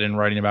feet wet in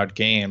writing about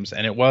games.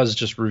 And it was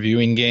just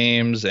reviewing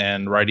games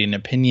and writing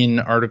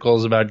opinion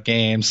articles about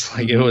games.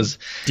 It was.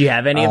 Do you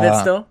have any of it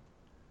still?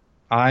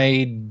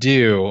 I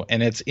do,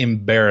 and it's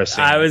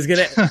embarrassing.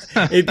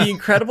 It'd be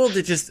incredible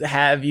to just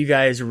have you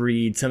guys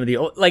read some of the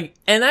old,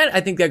 and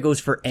I think that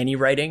goes for any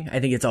writing. I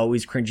think it's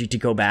always cringy to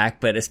go back,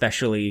 but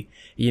especially,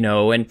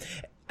 and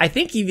I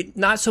think even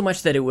not so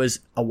much that it was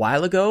a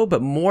while ago,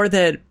 but more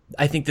that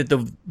I think that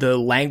the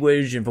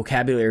language and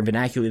vocabulary and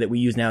vernacular that we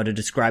use now to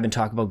describe and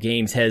talk about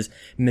games has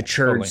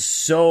matured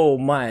so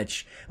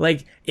much.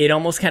 It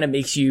almost kind of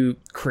makes you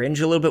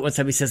cringe a little bit when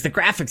somebody says the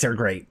graphics are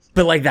great.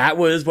 But that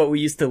was what we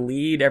used to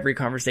lead every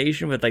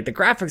conversation with, the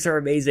graphics are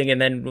amazing,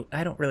 and then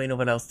I don't really know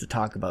what else to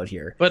talk about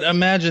here. But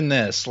imagine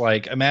this,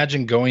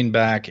 imagine going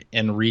back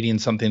and reading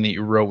something that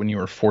you wrote when you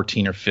were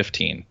 14 or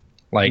 15.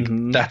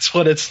 That's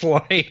what it's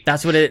like.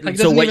 That's what it.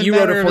 So what you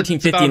wrote at 14,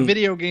 15, about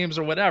video games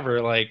or whatever.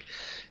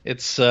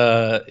 It's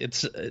a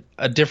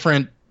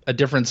different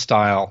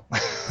style.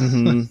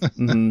 Mm-hmm,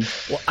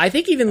 mm-hmm. Well, I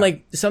think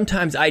even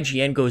sometimes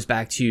IGN goes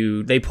back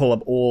to, they pull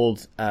up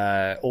old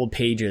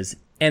pages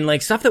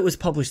and stuff that was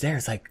published there.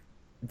 It's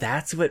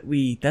that's what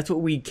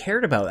we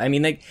cared about. I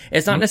mean,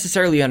 it's not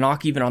necessarily a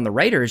knock even on the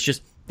writer. It's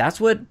just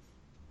that's what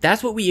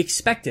we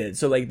expected.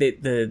 So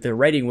the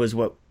writing was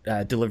what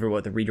delivered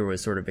what the reader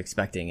was sort of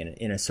expecting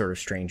in a sort of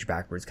strange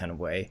backwards kind of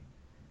way.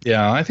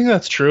 Yeah, I think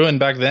that's true. And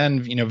back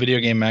then, video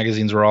game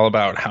magazines were all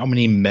about how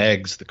many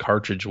megs the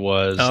cartridge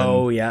was.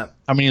 Oh, yeah.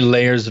 How many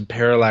layers of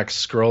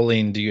parallax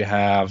scrolling do you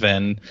have?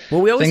 And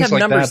we always have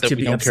numbers to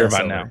be obsessed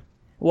about now.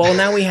 Well,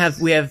 now we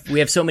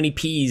have so many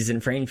Ps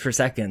and frames per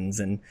seconds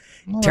and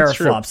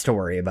teraflops to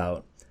worry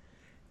about,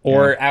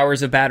 or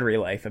hours of battery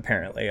life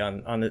apparently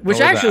on the,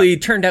 which actually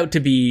turned out to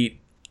be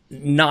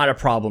not a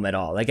problem at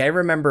all. I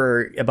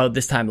remember about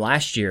this time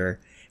last year,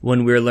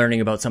 when we were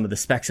learning about some of the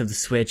specs of the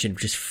Switch and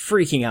just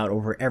freaking out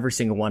over every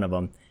single one of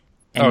them.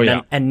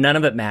 And and none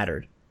of it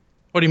mattered.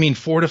 What do you mean,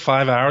 4 to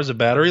 5 hours of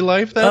battery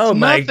life? That's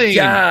nothing. My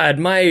God.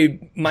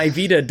 My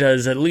Vita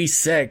does at least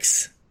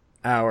 6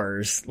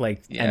 hours. And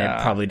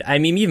it probably,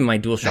 even my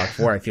DualShock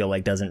 4, I feel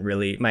doesn't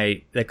really,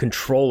 the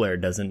controller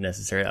doesn't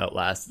necessarily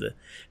outlast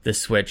the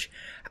Switch.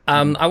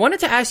 I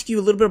wanted to ask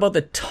you a little bit about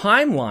the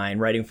timeline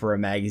writing for a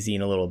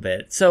magazine a little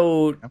bit.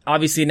 So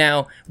obviously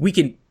now we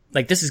can,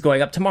 this is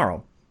going up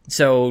tomorrow.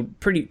 So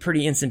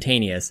pretty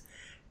instantaneous,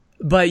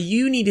 but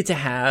you needed to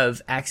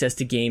have access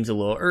to games a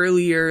little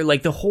earlier.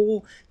 The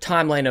whole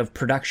timeline of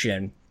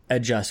production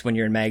adjusts when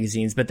you're in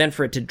magazines, but then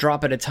for it to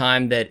drop at a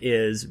time that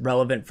is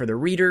relevant for the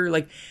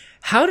reader,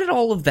 how did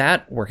all of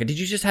that work? Did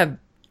you just have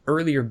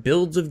earlier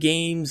builds of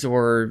games,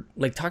 or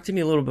talk to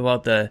me a little bit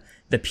about the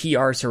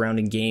PR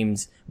surrounding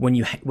games when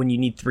you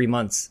need 3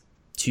 months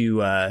to,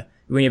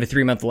 when you have a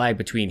 3-month lag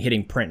between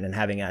hitting print and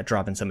having that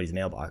drop in somebody's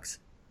mailbox?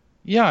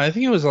 Yeah, I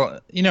think it was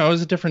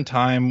a different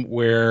time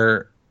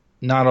where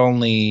not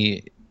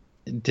only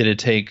did it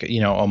take,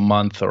 a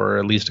month or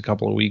at least a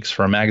couple of weeks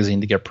for a magazine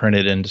to get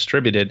printed and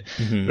distributed,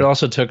 but it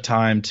also took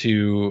time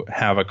to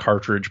have a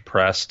cartridge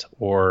pressed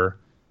or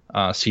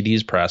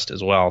CDs pressed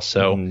as well.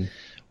 So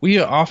we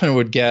often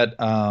would get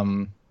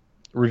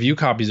review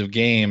copies of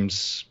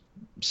games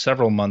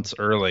several months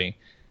early.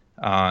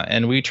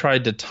 and we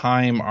tried to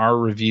time our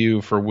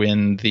review for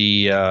when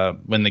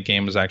the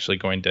game was actually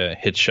going to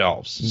hit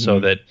shelves, so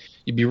that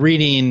you'd be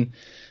reading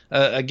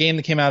a game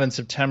that came out in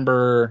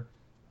September.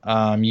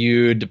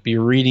 You'd be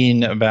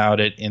reading about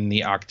it in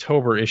the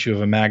October issue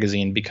of a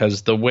magazine,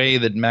 because the way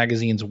that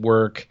magazines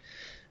work,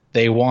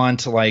 they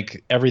want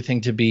like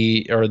everything to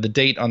be, or the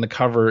date on the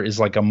cover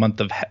is like a month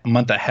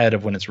ahead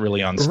of when it's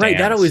really on stands. Right,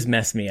 that always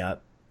messed me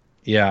up.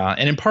 Yeah,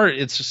 and in part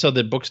it's so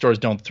that bookstores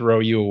don't throw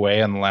you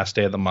away on the last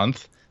day of the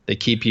month. They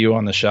keep you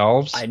on the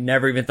shelves. I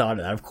never even thought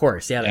of that. Of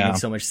course, yeah, that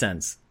makes so much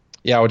sense.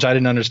 Yeah, which I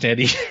didn't understand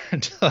either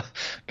until I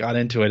got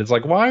into it. It's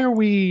like, why are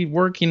we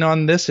working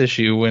on this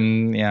issue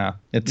when,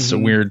 it's a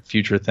weird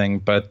future thing.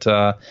 But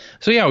so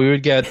yeah, we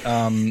would get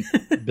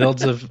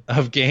builds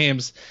of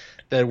games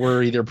that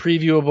were either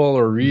previewable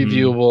or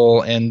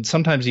reviewable, and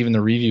sometimes even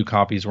the review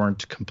copies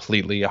weren't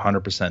completely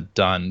 100%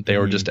 done. They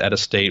were just at a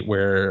state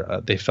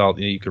where they felt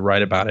you could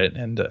write about it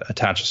and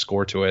attach a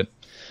score to it.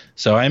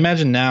 So I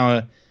imagine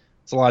now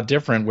it's a lot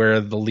different,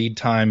 where the lead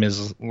time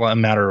is a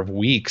matter of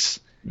weeks.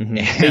 But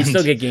you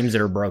still get games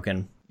that are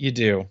broken. You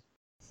do.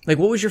 Like,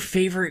 what was your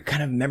favorite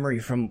kind of memory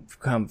from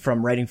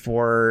writing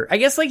for, I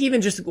guess, like,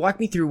 even just walk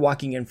me through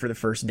walking in for the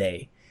first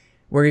day,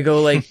 where you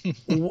go like,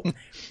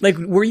 like,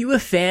 were you a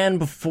fan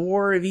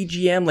before of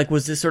EGM? Like,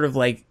 was this sort of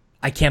like,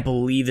 I can't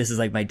believe this is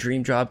like my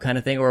dream job kind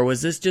of thing? Or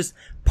was this just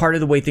part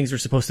of the way things were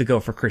supposed to go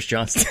for Chris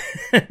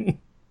Johnston?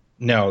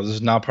 No, this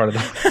is not part of the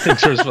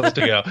things we're supposed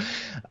to go.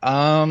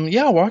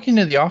 Walking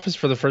into the office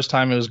for the first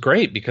time, it was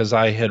great, because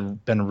I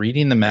had been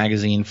reading the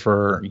magazine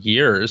for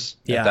years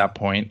at that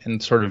point,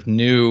 and sort of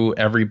knew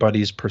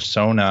everybody's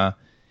persona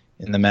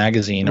in the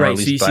magazine, or at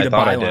least so you see I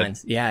thought I did.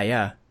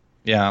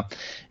 Yeah.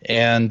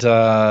 And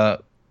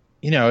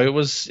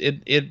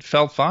it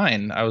felt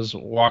fine. I was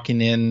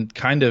walking in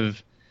kind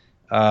of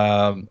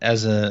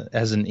as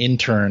an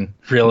intern,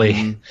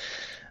 really.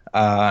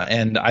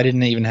 And I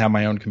didn't even have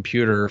my own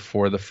computer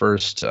for the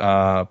first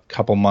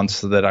couple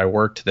months that I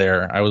worked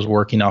there. I was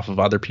working off of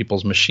other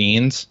people's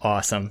machines.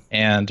 Awesome.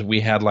 And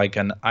we had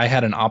I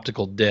had an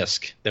optical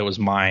disc that was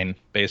mine,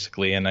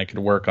 basically, and I could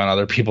work on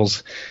other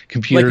people's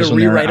computers when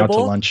they were out to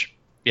lunch.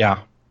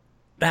 Yeah.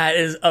 That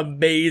is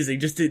amazing.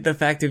 Just the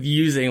fact of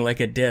using like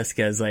a disc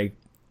as like,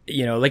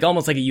 like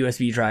almost like a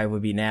USB drive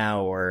would be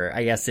now, or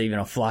I guess even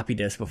a floppy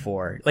disk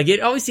before. Like, it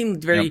always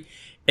seemed very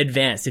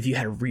advanced if you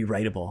had a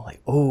rewritable.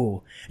 Like,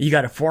 oh, you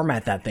got to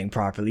format that thing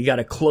properly. You got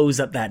to close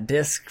up that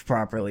disk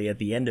properly at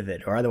the end of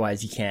it, or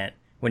otherwise you can't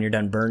when you're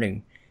done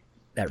burning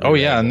that rewritable. Oh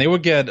yeah, and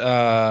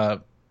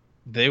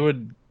they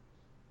would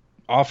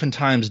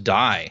oftentimes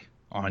die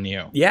on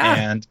you. Yeah.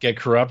 And get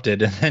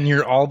corrupted, and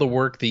then all the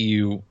work that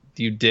you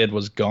did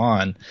was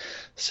gone.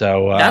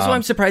 So that's why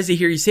I'm surprised to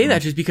hear you say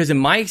that, just because in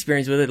my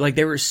experience with it, like,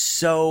 they were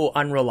so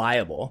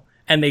unreliable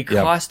and they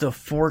cost a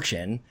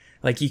fortune.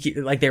 Like,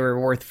 they were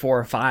worth 4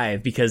 or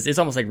 5, because it's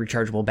almost like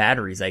rechargeable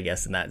batteries, I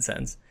guess, in that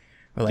sense.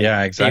 Or like,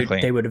 yeah,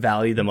 exactly. They would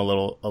value them a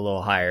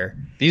little higher.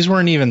 These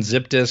weren't even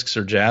zip discs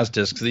or jazz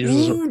discs.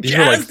 These were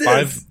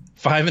like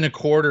five and a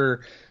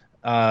quarter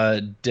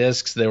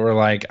discs. They were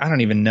like, I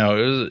don't even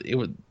know. It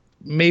was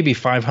maybe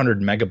 500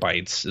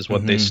 megabytes is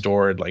what they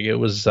stored. Like, it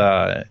was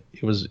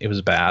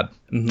bad.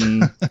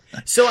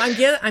 So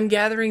I'm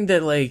gathering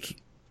that, like,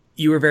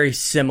 you were very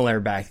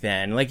similar back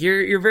then. Like,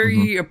 you're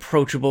very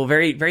approachable,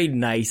 very, very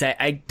nice.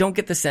 I don't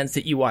get the sense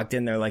that you walked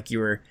in there like you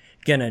were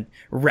gonna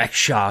wreck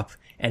shop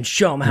and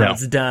show them how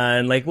it's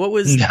done. Like, what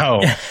was...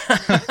 No.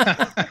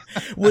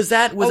 was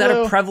that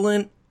a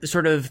prevalent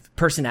sort of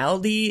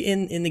personality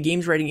in the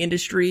games writing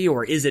industry,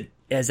 or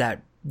has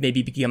that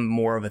maybe become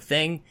more of a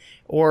thing?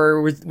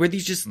 Or were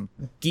these just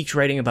geeks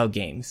writing about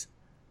games?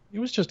 It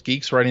was just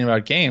geeks writing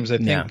about games. I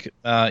think,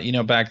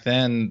 back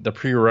then the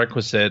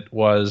prerequisite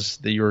was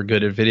that you were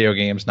good at video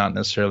games, not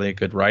necessarily a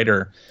good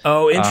writer.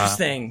 Oh,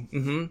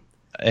 interesting.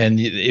 And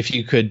if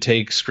you could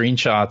take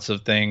screenshots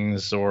of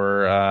things,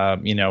 or,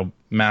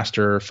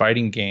 master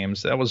fighting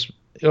games, it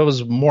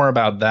was more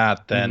about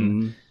that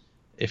than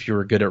if you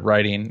were good at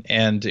writing.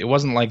 And it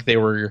wasn't like they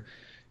were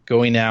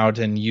going out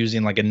and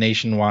using like a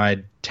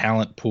nationwide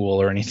talent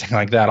pool or anything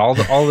like that. All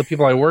the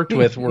people I worked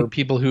with were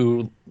people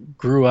who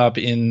grew up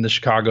in the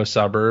Chicago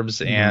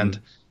suburbs and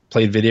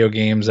played video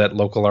games at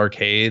local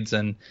arcades,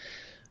 and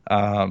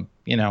that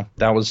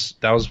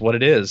was what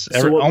it is.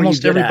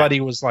 Almost everybody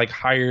was like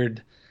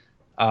hired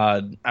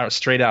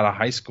straight out of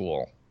high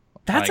school.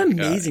 That's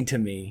amazing to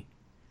me.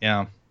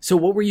 Yeah. So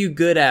what were you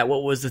good at?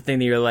 What was the thing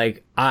that you're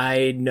like,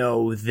 I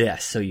know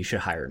this, so you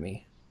should hire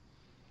me?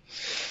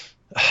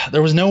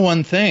 There was no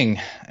one thing.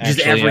 Actually.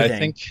 Just everything. I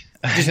think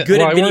just good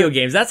at video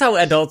games. That's how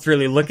adults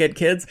really look at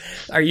kids.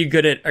 Are you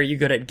good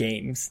at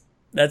games?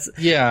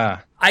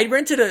 I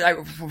rented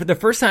for the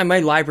first time, my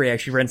library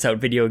actually rents out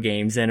video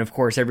games, and of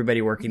course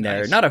everybody working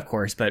there, not of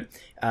course, but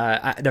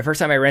the first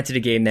time I rented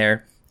a game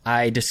there,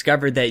 I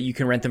discovered that you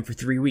can rent them for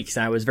 3 weeks,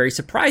 and I was very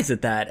surprised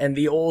at that. And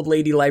the old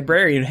lady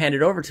librarian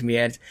handed over to me,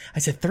 and I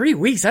said, 3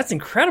 weeks? That's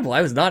incredible.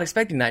 I was not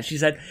expecting that. She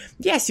said,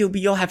 yes,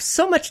 you'll have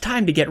so much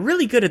time to get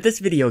really good at this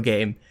video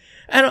game.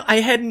 And I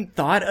hadn't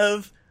thought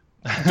of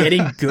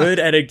getting good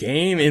at a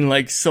game in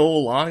like so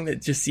long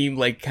that just seemed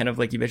like kind of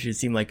like you mentioned, it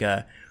seemed like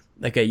a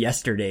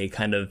yesterday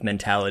kind of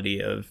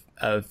mentality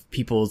of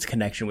people's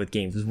connection with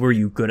games was, were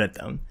you good at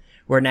them?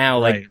 Where now,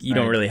 like, you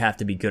don't really have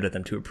to be good at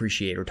them to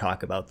appreciate or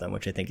talk about them,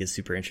 which I think is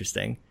super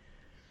interesting.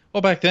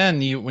 Well, back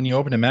then, when you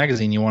opened a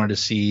magazine, you wanted to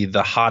see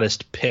the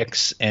hottest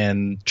picks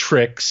and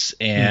tricks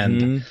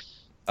and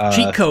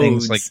cheat codes,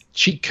 things like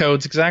cheat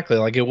codes. Exactly.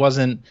 Like it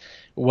wasn't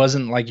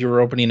like you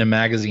were opening a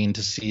magazine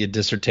to see a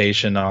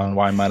dissertation on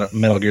why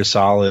Metal Gear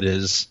Solid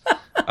is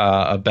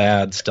a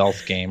bad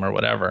stealth game or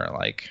whatever.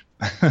 Like,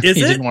 you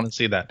didn't want to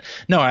see that.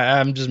 No,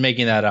 I'm just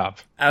making that up.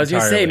 I was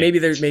going to say maybe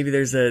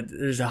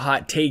there's a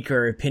hot take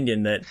or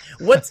opinion that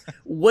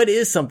what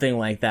is something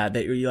like that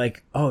you're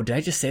like, oh, did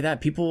I just say that?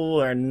 People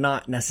are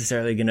not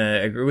necessarily going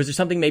to agree. Was there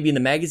something maybe in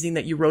the magazine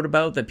that you wrote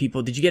about that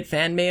did you get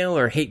fan mail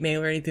or hate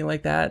mail or anything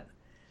like that?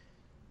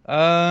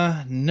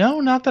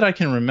 No, not that I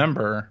can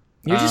remember.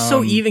 You're just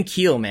so even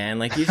keel, man.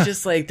 Like, you're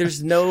just like,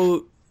 there's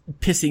no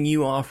pissing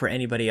you off or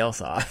anybody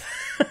else off.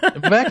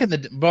 back in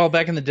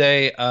the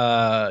day,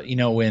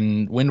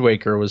 when Wind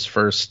Waker was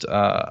first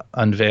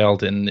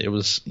unveiled, and it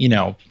was,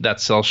 that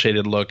cel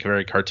shaded look,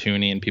 very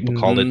cartoony, and people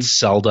called it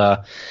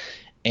Zelda.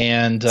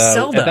 And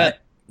Zelda.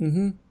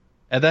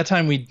 At that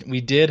time,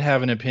 we did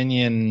have an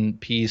opinion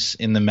piece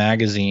in the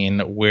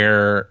magazine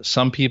where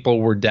some people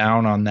were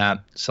down on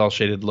that cel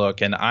shaded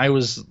look, and I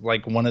was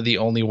like one of the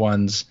only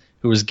ones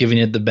who was giving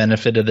it the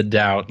benefit of the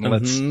doubt. And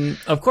let's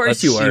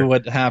see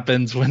what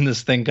happens when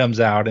this thing comes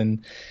out.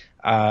 And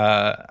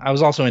I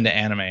was also into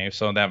anime,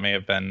 so that may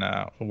have been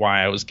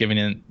why I was giving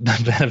it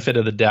the benefit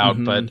of the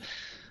doubt. But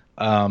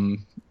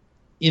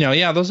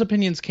those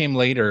opinions came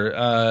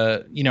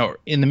later.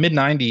 In the mid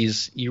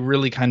 '90s, you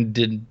really kind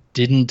of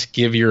didn't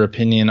give your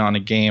opinion on a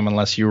game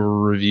unless you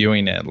were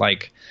reviewing it.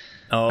 Like,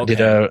 I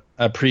did a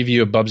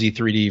preview of Bubsy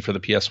 3D for the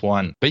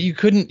PS1, but you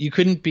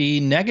couldn't be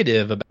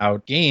negative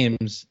about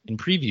games in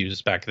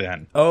previews back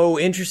then. Oh,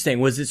 interesting.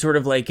 Was it sort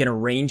of like an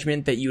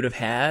arrangement that you'd have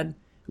had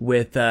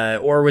with,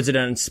 or was it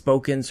an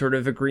unspoken sort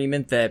of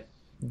agreement that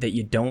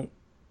you don't?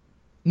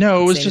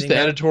 No, it was just the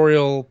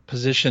editorial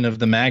position of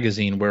the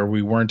magazine where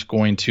we weren't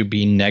going to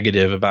be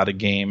negative about a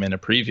game in a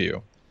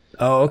preview.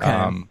 Oh, okay.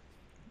 And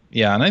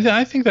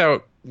I think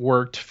that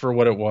worked for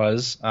what it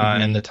was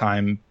and the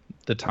time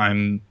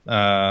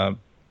that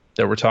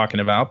we're talking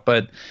about,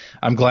 but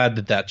I'm glad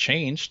that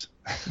changed.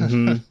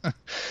 And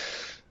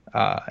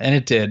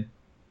it did,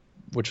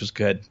 which was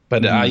good.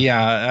 But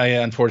I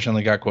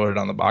unfortunately got quoted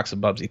on the box of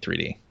Bubsy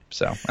 3D.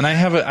 So, and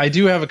I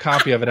do have a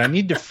copy of it. I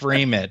need to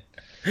frame it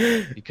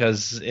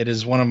because it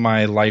is one of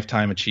my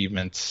lifetime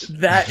achievements.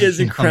 That is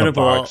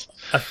incredible.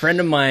 A friend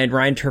of mine,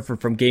 Ryan Turfer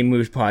from Game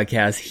Moves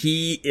Podcast,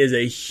 he is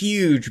a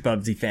huge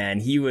Bubsy fan.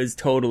 He was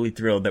totally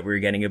thrilled that we were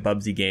getting a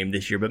Bubsy game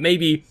this year, but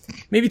maybe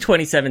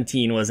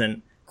 2017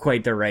 wasn't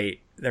quite the right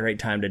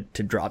time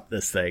to drop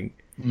this thing.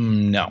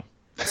 No.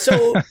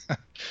 So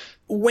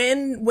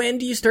when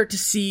do you start to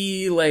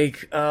see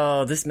like,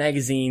 oh, this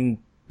magazine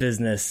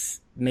business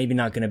maybe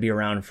not going to be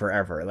around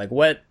forever? Like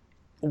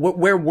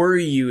where were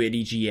you at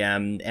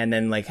EGM? And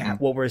then like,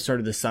 what were sort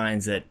of the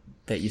signs that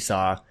you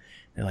saw?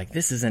 They're like,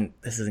 this isn't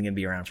going to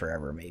be around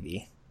forever,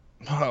 maybe.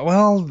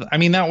 Well, I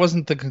mean, that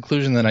wasn't the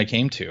conclusion that I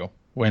came to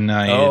when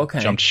I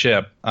jumped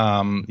ship.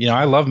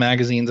 I love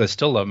magazines. I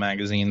still love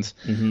magazines.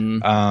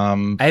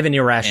 I have an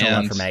irrational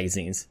one for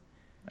magazines.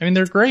 I mean,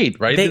 they're great,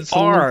 right? It's a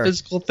little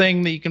physical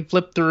thing that you can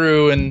flip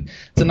through, and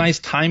it's a nice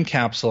time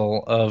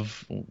capsule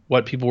of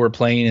what people were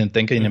playing and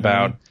thinking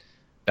about.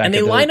 And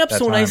they line up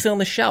so nicely on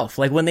the shelf.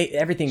 Like when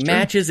everything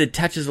matches, it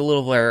touches a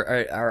little of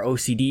our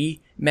OCD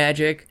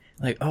magic.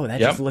 Like, oh, that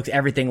just looks,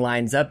 everything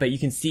lines up. But you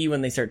can see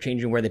when they start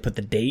changing where they put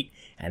the date,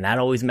 and that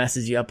always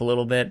messes you up a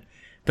little bit.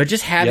 But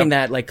just having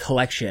that like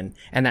collection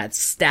and that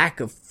stack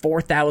of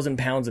 4,000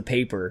 pounds of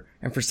paper,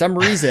 and for some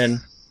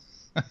reason,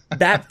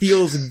 that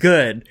feels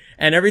good.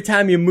 And every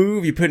time you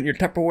move, you put it in your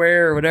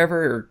Tupperware or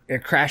whatever, or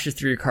it crashes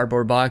through your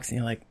cardboard box, and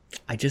you're like,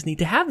 I just need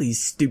to have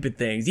these stupid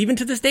things. Even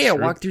to this day, I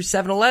walk through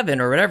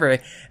 7-Eleven or whatever,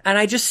 and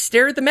I just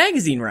stare at the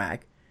magazine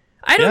rack.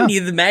 I don't need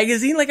the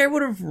magazine. Like, I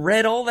would have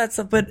read all that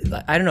stuff, but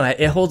I don't know.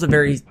 It holds a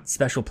very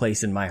special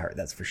place in my heart.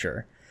 That's for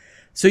sure.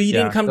 So you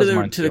didn't come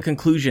to the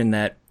conclusion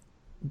that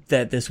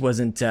this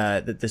wasn't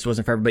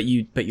forever, but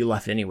you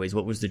left anyways.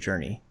 What was the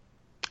journey?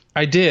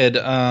 I did.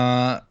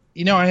 I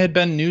had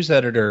been news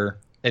editor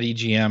at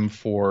EGM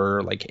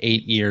for like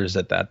 8 years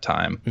at that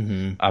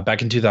time,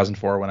 back in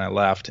 2004 when I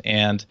left.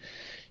 And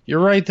you're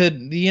right that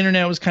the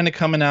internet was kind of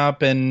coming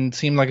up and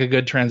seemed like a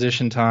good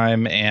transition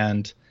time.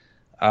 And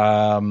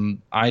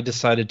I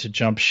decided to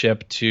jump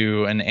ship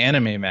to an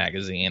anime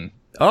magazine.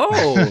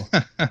 Oh.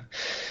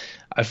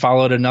 I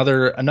followed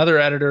another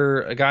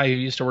editor, a guy who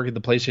used to work at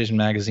the PlayStation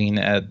magazine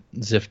at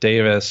Ziff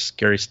Davis.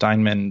 Gary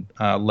Steinman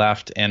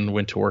left and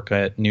went to work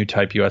at New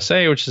Type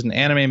USA, which is an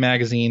anime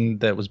magazine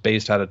that was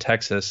based out of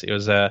Texas. It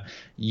was a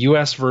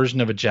U.S.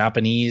 version of a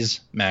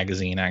Japanese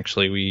magazine,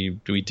 actually.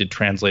 We did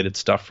translated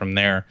stuff from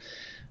there.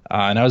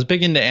 And I was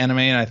big into anime,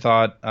 and I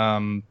thought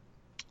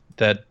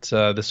that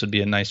this would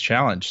be a nice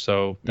challenge.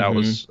 So that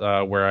was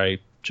where I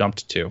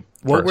jumped to.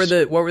 What were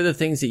the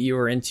things that you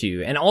were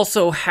into? And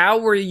also, how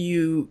were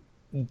you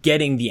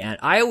getting the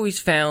I always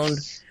found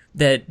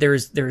that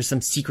there's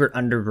some secret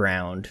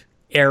underground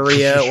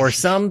area or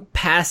some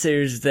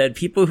passage that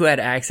people who had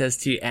access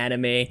to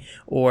anime,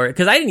 or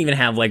because I didn't even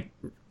have like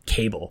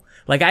cable.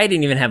 Like I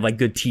didn't even have like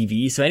good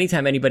TV. So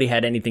anytime anybody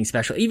had anything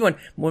special, even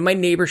when my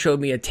neighbor showed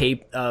me a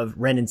tape of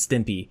Ren and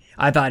Stimpy,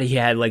 I thought he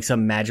had like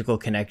some magical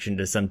connection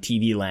to some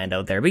TV land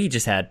out there, but he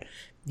just had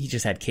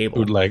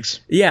cable. Bootlegs.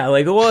 Yeah,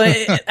 like, well,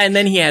 and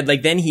then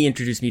he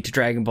introduced me to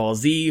Dragon Ball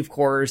Z, of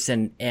course,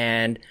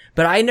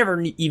 but I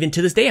never, even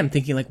to this day, I'm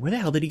thinking like, where the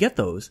hell did he get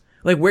those?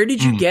 Like, where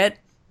did you get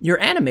your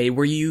anime?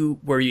 Were you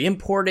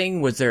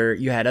importing? Was there,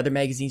 you had other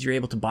magazines you were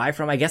able to buy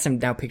from? I guess I'm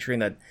now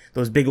picturing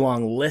those big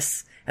long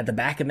lists at the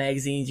back of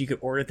magazines you could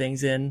order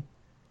things in.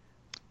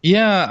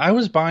 Yeah, I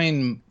was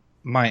buying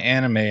my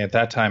anime at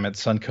that time at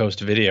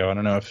Suncoast Video. I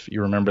don't know if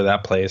you remember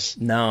that place.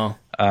 No.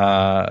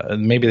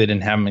 Maybe they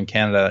didn't have them in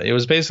Canada. It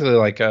was basically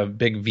like a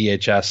big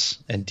VHS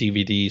and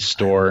DVD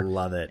store. I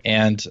love it.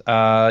 And,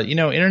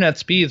 internet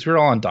speeds, we were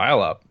all on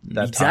dial-up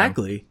that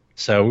exactly. time.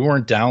 So we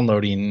weren't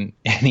downloading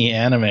any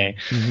anime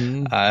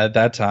at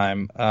that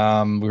time.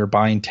 We were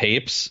buying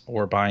tapes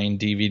or buying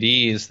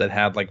DVDs that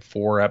had like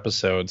 4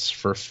 episodes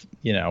for,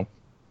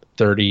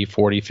 $30,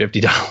 $40,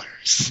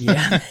 $50.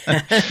 Yeah.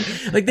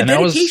 Like the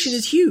dedication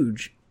is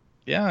huge.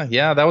 Yeah,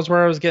 that was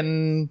where I was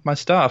getting my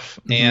stuff.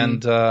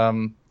 And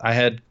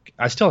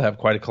I still have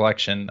quite a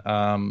collection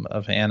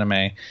of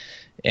anime.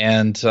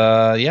 And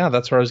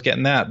that's where I was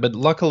getting that. But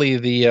luckily,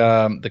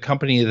 the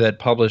company that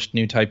published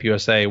New Type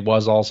USA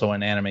was also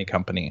an anime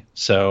company,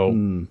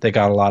 so they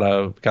got a lot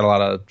of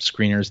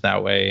screeners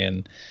that way.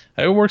 And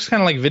it works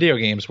kind of like video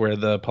games, where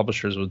the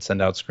publishers would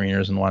send out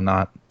screeners and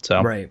whatnot.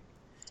 So right.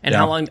 And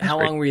how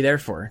long were you there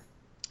for?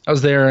 I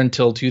was there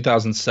until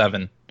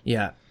 2007.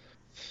 Yeah.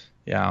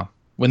 Yeah,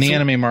 when the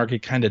anime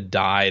market kind of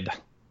died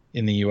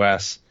in the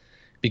U.S.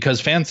 because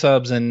fan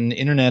subs and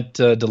internet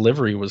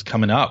delivery was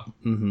coming up,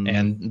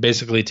 and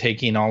basically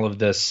taking all of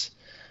this,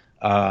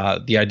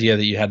 the idea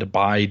that you had to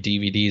buy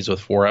DVDs with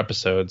 4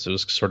 episodes, it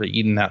was sort of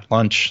eating that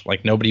lunch.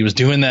 Like nobody was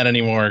doing that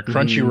anymore.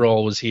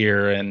 Crunchyroll was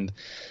here, and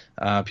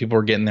people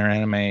were getting their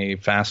anime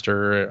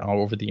faster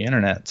all over the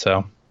internet.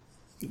 So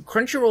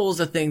Crunchyroll is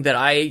a thing that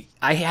I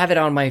have it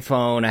on my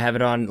phone. I have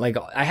it on, like,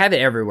 I have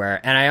it everywhere,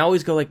 and I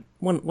always go like,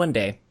 one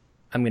day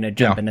I'm going to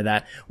jump into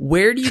that.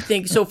 Where do you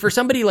think, so for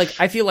somebody like,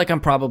 I feel like I'm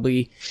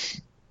probably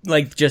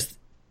like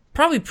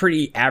probably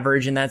pretty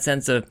average in that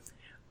sense of,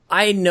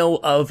 I know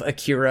of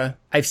Akira.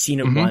 I've seen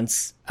it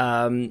once.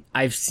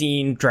 I've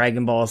seen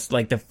Dragon Balls,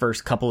 like the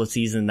first couple of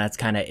seasons. That's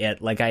kind of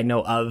it. Like I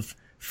know of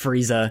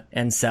Frieza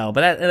and Cell,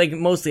 but that, like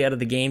mostly out of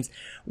the games.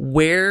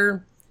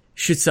 Where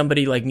should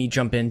somebody like me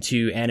jump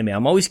into anime?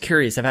 I'm always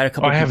curious. I've had a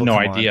couple of people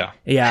I have no idea.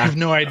 Yeah. I have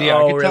no idea.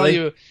 Oh, I could tell really?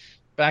 you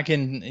back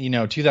in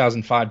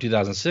 2005,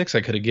 2006,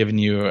 I could have given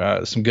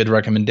you some good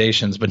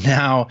recommendations, but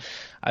now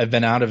I've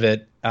been out of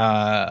it.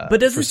 But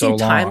does it seem long.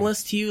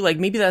 timeless to you? Like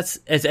maybe that's,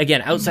 as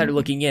again, outsider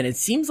looking in, it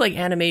seems like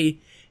anime,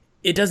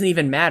 it doesn't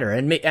even matter.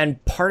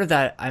 And part of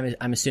that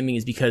I'm assuming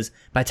is because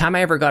by the time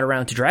I ever got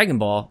around to Dragon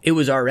Ball, it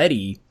was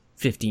already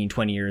 15,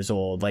 20 years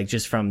old, like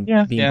just from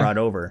being brought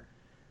over.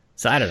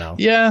 So I don't know.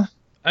 Yeah.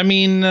 I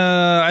mean,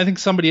 I think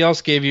somebody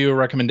else gave you a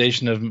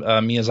recommendation of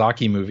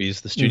Miyazaki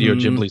movies, the Studio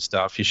Ghibli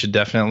stuff. You should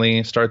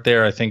definitely start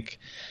there. I think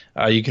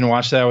you can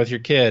watch that with your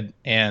kid,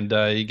 and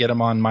you get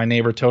them on My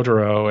Neighbor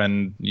Totoro,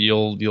 and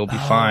you'll be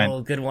fine. Oh,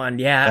 good one.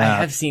 Yeah,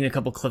 I have seen a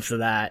couple clips of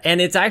that, and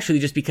it's actually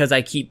just because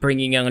I keep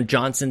bringing on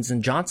Johnsons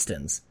and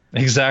Johnstons.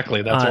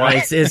 Exactly, that's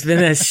why. It's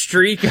been a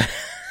streak.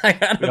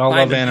 We all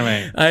love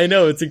anime. I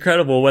know, it's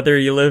incredible, whether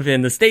you live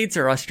in the States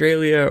or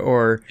Australia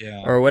or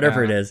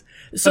whatever it is.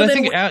 So but I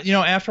think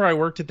after I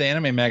worked at the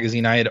anime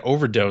magazine, I had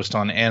overdosed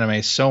on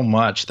anime so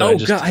much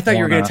that I thought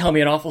you were going to tell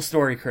me an awful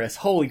story, Chris.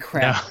 Holy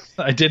crap!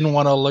 No, I didn't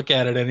want to look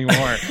at it anymore.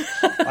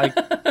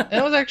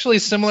 It was actually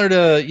similar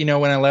to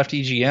when I left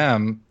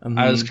EGM.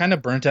 I was kind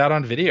of burnt out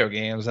on video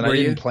games, and I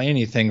didn't play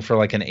anything for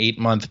like an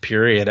 8-month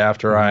period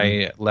after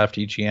I left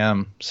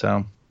EGM.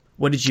 So.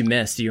 What did you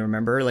miss? Do you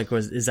remember? Like,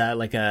 is that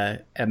like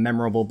a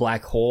memorable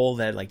black hole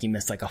that like you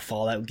missed, like a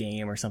Fallout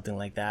game or something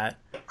like that?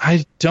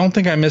 I don't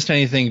think I missed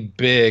anything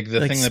big.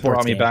 The like thing that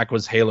brought me back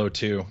was Halo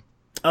 2.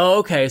 Oh,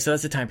 okay. So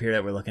that's the time period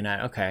that we're looking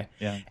at. Okay.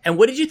 Yeah. And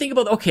what did you think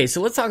about? Okay,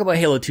 so let's talk about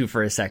Halo 2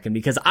 for a second,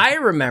 because I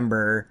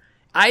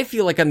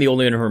feel like I'm the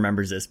only one who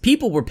remembers this.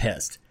 People were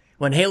pissed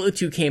when Halo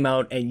 2 came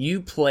out and you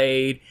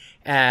played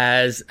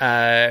as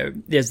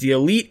the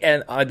Elite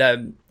and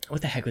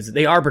what the heck was it?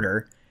 The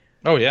Arbiter.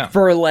 Oh, yeah.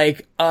 For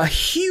like a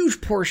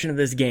huge portion of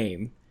this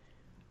game.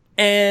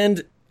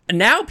 And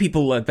now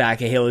people look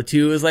back at Halo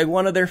 2 as like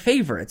one of their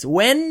favorites.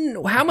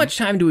 How much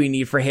time do we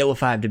need for Halo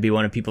 5 to be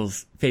one of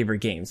people's favorite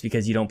games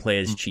because you don't play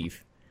as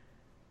Chief?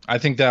 I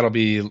think that'll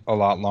be a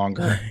lot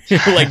longer.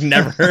 Like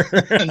never.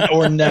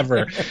 Or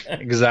never.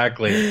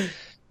 Exactly.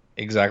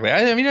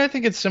 I mean, I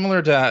think it's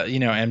similar to,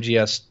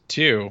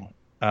 MGS2.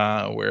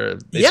 where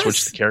they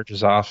switched the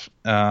characters off.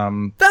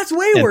 That's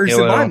way worse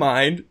Halo, in my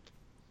mind.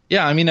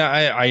 Yeah, I mean,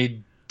 I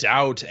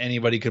doubt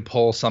anybody could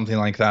pull something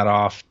like that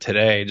off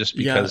today, just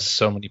because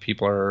so many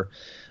people are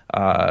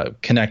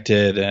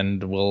connected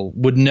and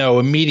would know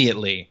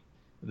immediately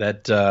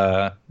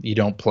that you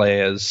don't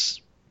play as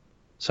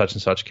such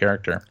and such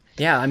character.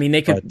 Yeah, I mean,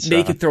 they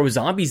could throw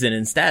zombies in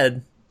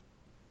instead.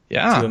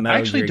 Yeah, I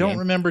actually don't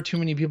remember too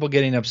many people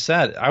getting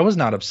upset. I was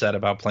not upset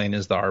about playing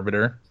as the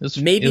Arbiter.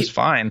 It was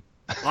fine.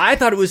 I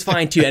thought it was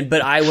fine too,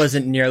 but I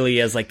wasn't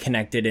nearly as like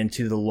connected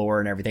into the lore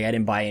and everything. I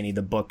didn't buy any of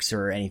the books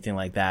or anything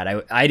like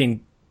that. I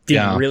didn't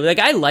really like.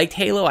 I liked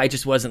Halo. I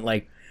just wasn't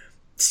like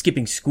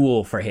skipping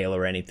school for Halo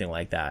or anything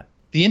like that.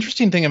 The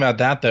interesting thing about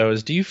that though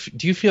is, do you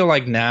feel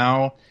like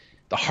now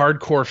the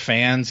hardcore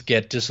fans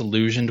get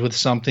disillusioned with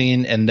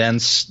something, and then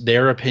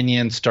their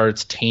opinion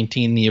starts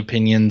tainting the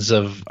opinions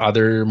of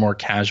other more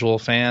casual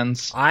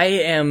fans?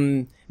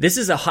 This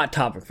is a hot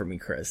topic for me,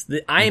 Chris.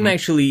 I am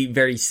actually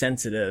very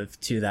sensitive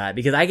to that,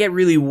 because I get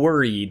really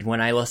worried when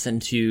I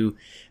listen to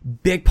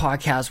big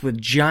podcasts with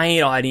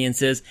giant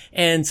audiences,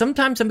 and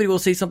sometimes somebody will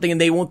say something and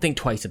they won't think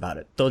twice about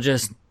it. They'll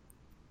just,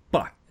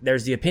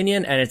 there's the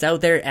opinion and it's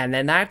out there, and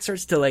then that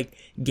starts to like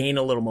gain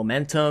a little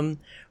momentum,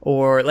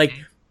 or like,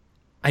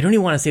 I don't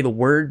even want to say the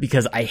word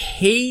because I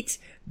hate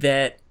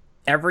that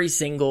every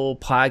single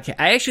podcast.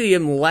 I actually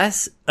am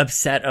less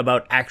upset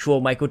about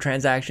actual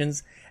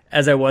microtransactions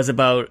as I was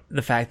about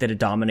the fact that it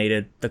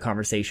dominated the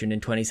conversation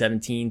in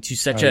 2017 to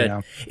such it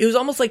was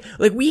almost like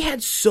we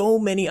had so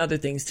many other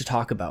things to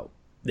talk about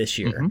this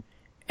year. Mm-hmm.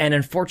 And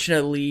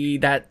unfortunately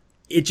that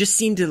it just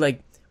seemed to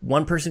like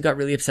one person got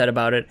really upset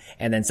about it,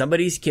 and then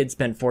somebody's kid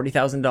spent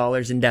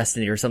 $40,000 in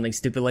Destiny or something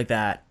stupid like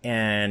that.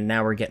 And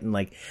now we're getting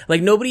like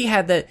nobody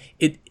had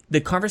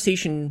the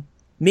conversation.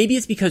 Maybe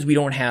it's because we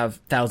don't have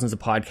thousands of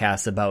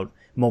podcasts about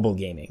mobile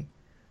gaming.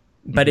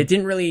 But it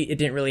didn't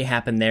really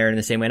happen there in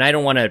the same way. And I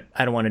don't want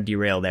to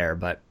derail there,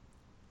 but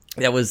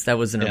that was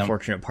an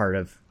unfortunate part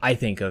of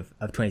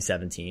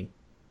 2017.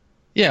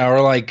 Yeah.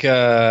 Or like,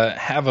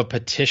 have a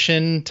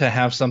petition to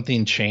have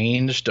something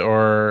changed,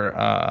 or,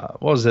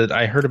 what was it?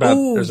 I heard about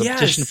there's a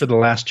petition for The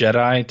Last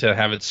Jedi to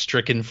have it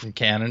stricken from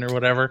canon or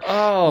whatever.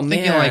 Oh,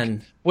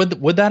 man. Like,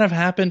 would that have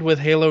happened with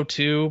Halo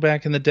 2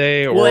 back in the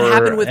day? Or it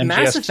happened with MGS2?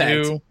 Mass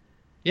Effect.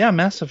 Yeah,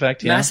 Mass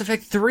Effect. Yeah. Mass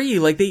Effect 3,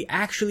 like they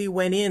actually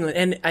went in,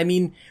 and I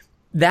mean,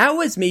 that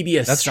was maybe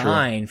a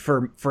sign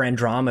for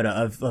Andromeda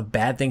of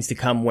bad things to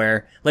come,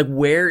 where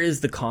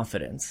is the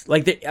confidence?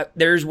 Like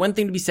there's one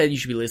thing to be said, you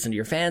should be listening to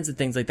your fans and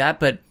things like that,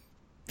 but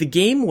the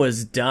game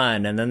was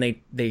done, and then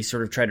they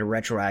sort of tried to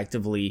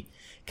retroactively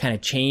kind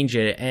of change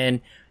it,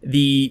 and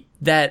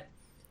that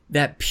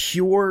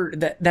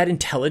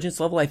intelligence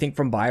level, I think,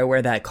 from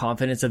BioWare, that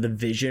confidence of the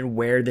vision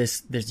where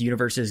this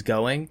universe is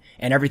going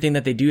and everything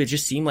that they do, it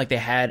just seemed like they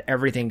had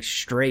everything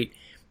straight.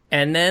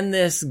 And then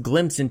this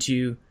glimpse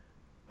into,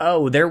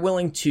 they're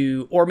willing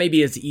to, or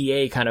maybe it's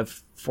EA kind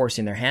of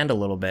forcing their hand a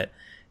little bit.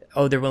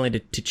 They're willing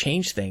to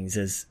change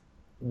things.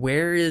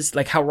 Where is,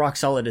 like, how rock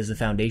solid is the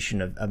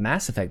foundation of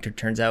Mass Effect? It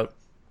turns out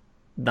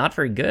not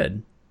very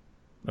good,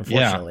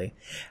 unfortunately.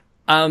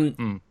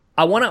 Yeah.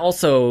 I want to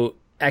also,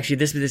 actually,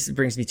 this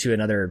brings me to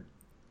another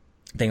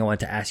thing I want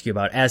to ask you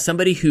about. As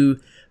somebody who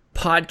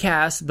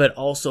podcasts but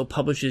also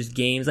publishes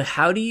games, like,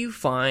 how do you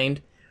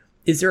find,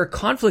 is there a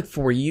conflict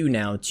for you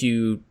now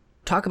to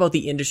talk about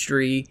the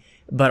industry,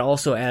 but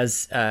also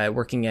as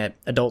working at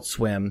Adult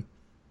Swim?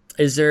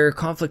 Is there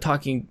conflict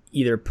talking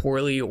either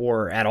poorly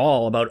or at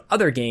all about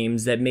other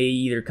games that may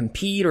either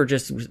compete or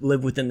just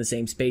live within the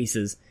same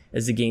spaces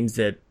as the games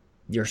that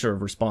you're sort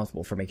of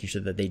responsible for making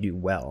sure that they do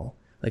well?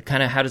 Like,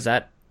 kind of, how does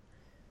that,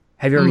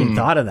 have you ever even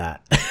thought of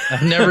that?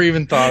 I've never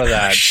even thought of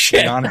that,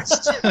 to be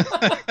honest.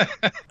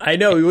 I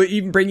know,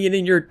 even bringing it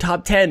in your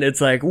top 10, it's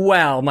like,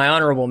 wow, my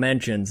honorable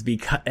mentions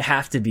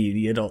have to be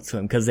the Adult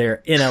Swim because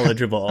they're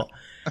ineligible.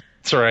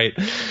 That's right.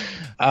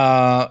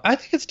 I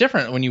think it's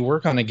different when you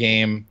work on a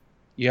game.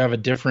 You have a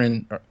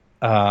different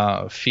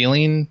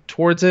feeling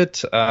towards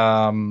it.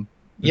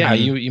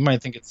 You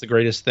might think it's the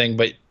greatest thing,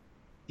 but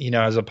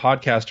as a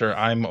podcaster,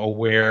 I'm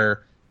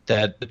aware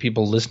that the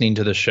people listening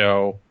to the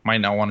show might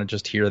not want to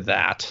just hear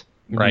that,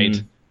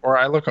 right? Or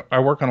I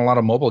work on a lot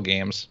of mobile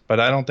games, but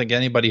I don't think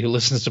anybody who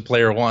listens to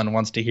Player One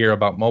wants to hear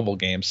about mobile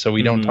games, so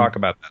we don't talk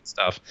about that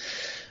stuff.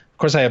 Of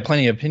course, I have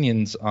plenty of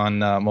opinions on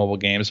mobile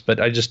games, but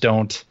I just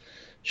don't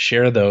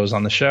share those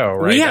on the show,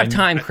 right? We have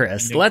time,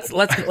 Chris. Let's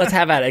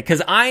have at it,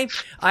 because I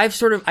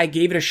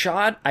gave it a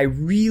shot. I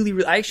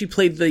actually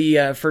played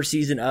the first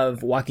season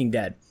of Walking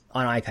Dead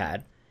on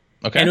iPad.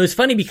 Okay. And it was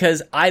funny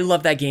because I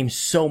love that game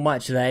so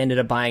much that I ended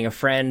up buying a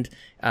friend,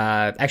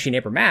 actually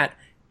neighbor Matt,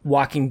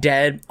 Walking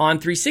Dead on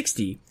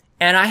 360.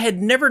 And I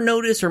had never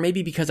noticed, or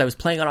maybe because I was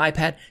playing on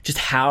iPad, just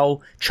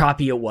how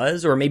choppy it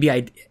was, or maybe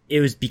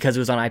it was because it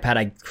was on iPad,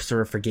 I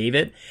sort of forgave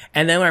it.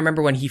 And then I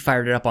remember when he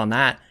fired it up on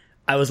that,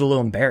 I was a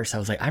little embarrassed. I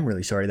was like, I'm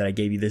really sorry that I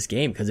gave you this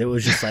game, because it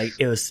was just like,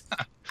 it was,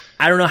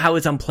 I don't know how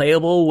it's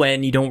unplayable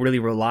when you don't really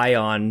rely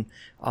on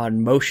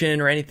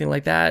motion or anything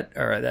like that,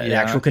 or the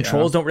actual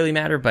controls don't really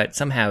matter, but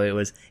somehow it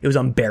was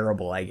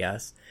unbearable, I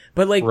guess.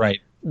 But like, right.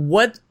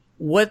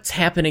 What's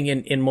happening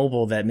in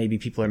mobile that maybe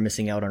people are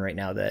missing out on right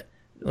now? That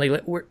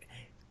like,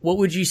 what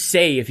would you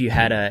say if you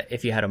had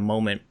a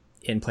moment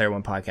in Player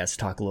One Podcast to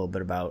talk a little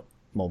bit about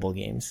mobile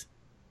games?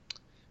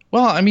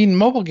 Well, I mean,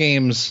 mobile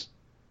games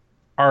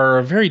are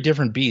a very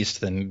different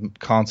beast than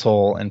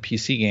console and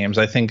PC games.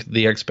 I think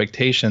the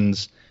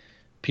expectations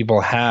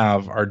people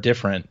have are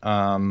different.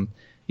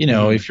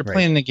 If you're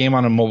playing a game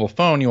on a mobile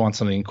phone, you want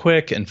something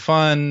quick and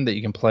fun that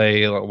you can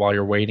play while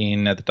you're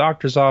waiting at the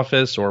doctor's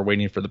office or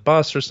waiting for the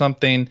bus or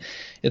something.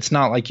 It's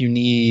not like you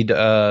need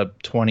a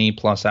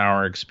 20-plus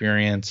hour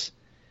experience.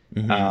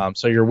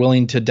 So you're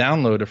willing to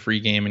download a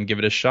free game and give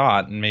it a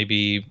shot and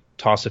maybe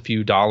toss a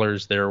few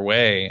dollars their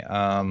way.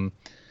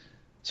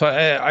 So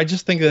I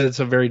just think that it's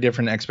a very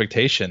different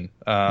expectation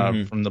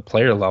from the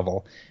player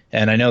level.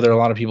 And I know there are a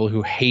lot of people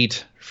who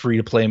hate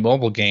free-to-play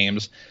mobile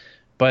games,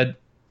 but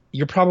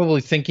you're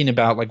probably thinking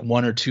about like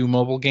one or two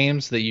mobile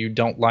games that you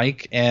don't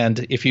like.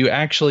 And if you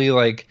actually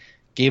like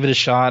gave it a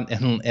shot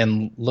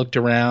and looked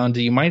around,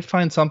 you might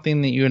find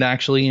something that you would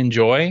actually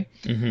enjoy.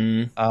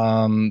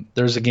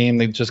 There's a game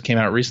that just came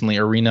out recently,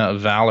 Arena of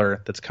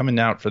Valor, that's coming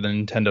out for the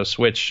Nintendo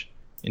Switch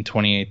in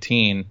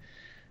 2018.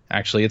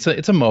 Actually, it's a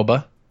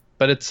MOBA,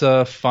 but it's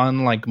a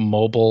fun like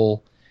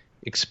mobile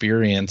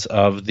experience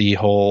of the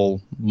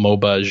whole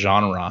MOBA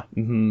genre.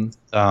 And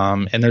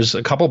there's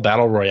a couple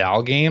battle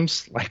royale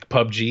games like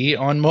PUBG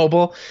on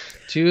mobile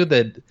too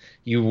that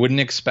you wouldn't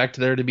expect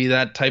there to be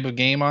that type of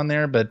game on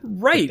there, but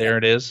there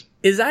it is.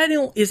 Is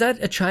that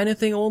a China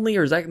thing only,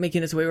 or is that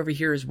making its way over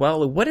here as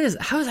well?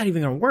 How is that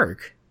even going to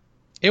work?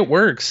 It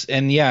works,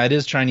 and yeah, it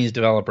is Chinese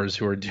developers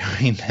who are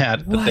doing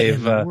that. But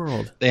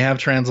they have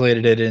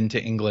translated it into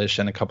English,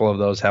 and a couple of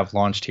those have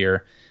launched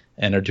here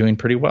and are doing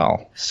pretty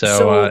well.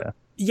 So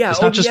yeah,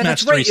 it's not just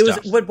match 3 stuff.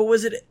 But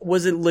was it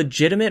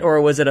legitimate, or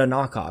was it a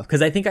knockoff?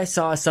 Because I think I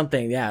saw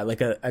something,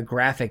 like a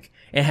graphic.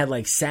 It had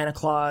like Santa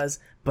Claus,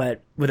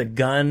 but with a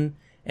gun,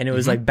 and it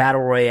was like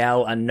Battle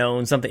Royale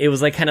Unknown something. It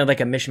was like kind of like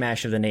a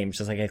mishmash of the names,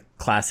 just like a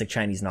classic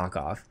Chinese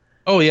knockoff.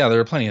 Oh yeah, there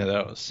are plenty of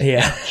those.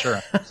 Yeah,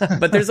 sure.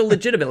 But there's a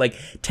legitimate, like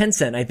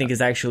Tencent, I think,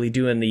 is actually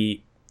doing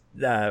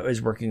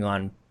is working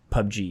on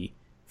PUBG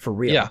for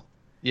real.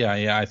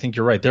 Yeah. I think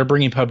you're right. They're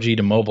bringing PUBG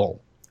to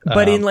mobile,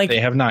 but they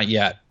have not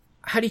yet.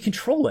 How do you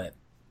control it?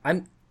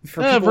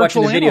 For people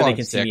watching the video, they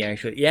can stick. See me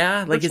actually.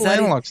 Yeah, like virtual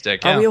analog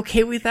stick. Yeah. Are we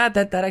okay with that?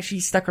 That actually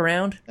stuck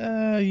around?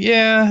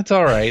 Yeah, it's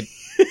all right.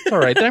 It's all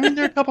right. I mean,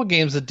 there are a couple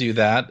games that do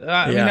that.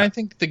 I mean, I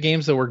think the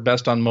games that work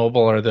best on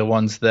mobile are the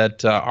ones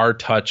that are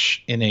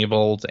touch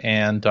enabled,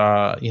 and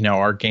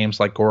are games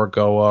like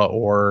Gorogoa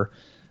or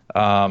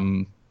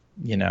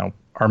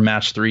our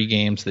match 3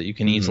 games that you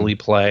can easily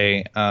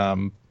play,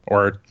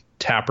 or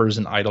tappers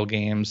and idle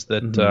games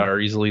that are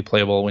easily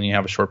playable when you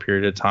have a short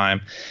period of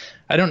time.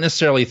 I don't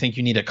necessarily think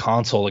you need a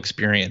console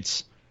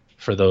experience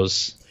for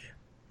those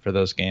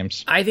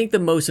games. I think the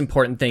most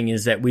important thing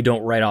is that we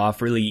don't write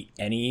off really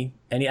any.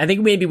 I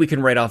think maybe we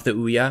can write off the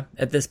Ouya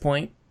at this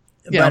point,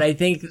 but I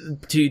think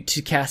to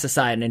cast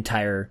aside an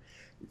entire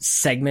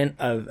segment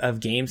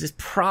of games is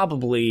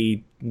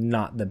probably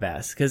not the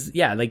best, because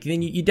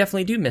then you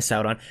definitely do miss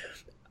out on.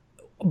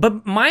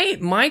 But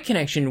my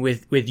connection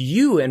with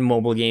you and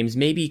mobile games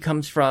maybe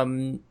comes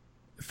from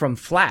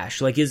Flash.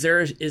 Like, is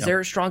there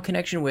a strong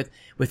connection with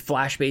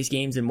Flash-based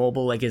games and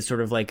mobile? Like, is sort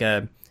of like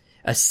a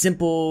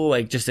simple,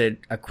 like just a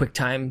quick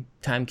time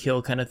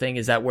kill kind of thing?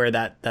 Is that where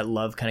that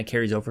love kind of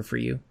carries over for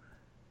you?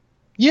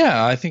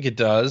 Yeah, I think it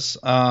does.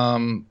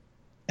 And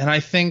I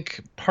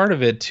think part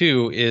of it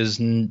too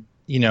is,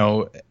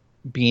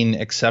 being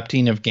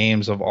accepting of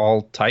games of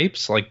all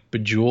types. Like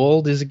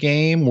Bejeweled is a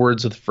game,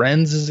 Words with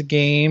Friends is a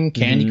game,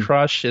 Candy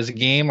Crush is a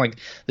game. Like,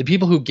 the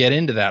people who get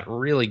into that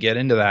really get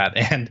into that,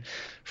 and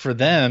for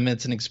them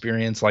it's an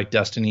experience like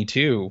Destiny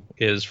 2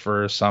 is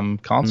for some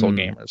console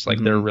gamers. Like,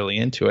 they're really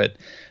into it.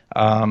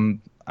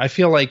 I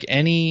feel like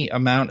any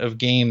amount of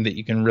game that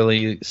you can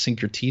really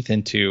sink your teeth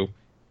into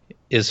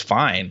is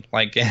fine.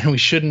 Like, and we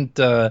shouldn't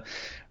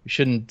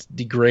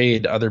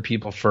degrade other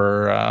people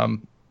for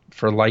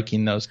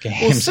liking those games.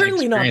 Well,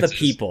 certainly not the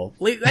people.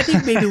 I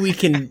think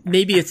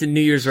maybe it's a New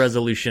Year's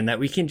resolution that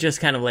we can just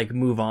kind of like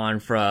move on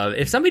from.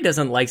 If somebody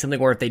doesn't like something,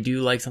 or if they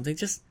do like something,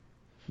 just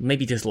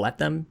let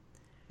them.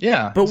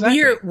 Yeah, but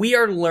exactly. we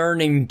are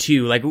learning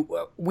too. Like,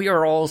 we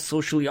are all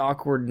socially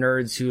awkward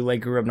nerds who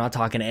like grew up not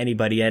talking to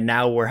anybody, and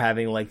now we're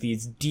having like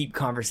these deep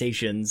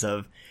conversations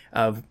of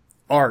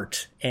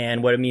art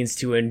and what it means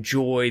to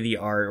enjoy the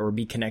art or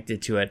be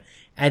connected to it.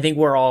 I think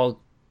we're all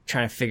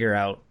trying to figure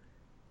out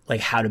like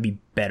how to be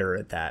better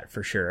at that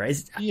for sure.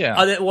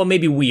 Yeah. Well,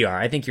 maybe we are.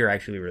 I think you're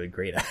actually really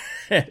great at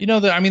it. You know,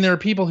 there are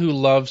people who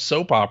love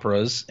soap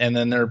operas, and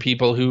then there are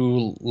people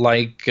who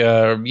like,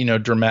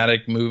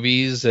 dramatic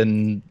movies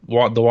and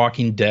The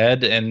Walking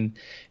Dead, and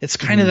it's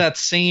kind of that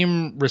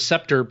same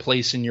receptor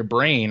place in your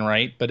brain,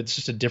 right? But it's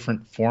just a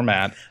different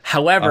format.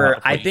 However,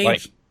 I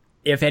think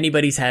if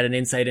anybody's had an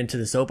insight into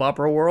the soap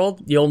opera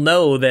world, you'll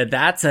know that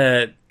that's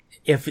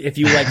if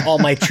you like All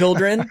My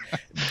Children,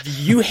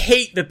 you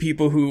hate the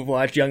people who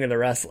watch Young and the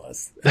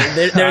Restless.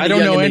 They're I don't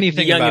know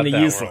anything about Young and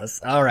the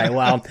Useless. All right,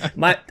 well,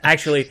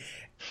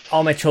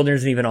 All My Children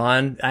isn't even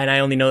on, and I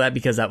only know that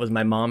because that was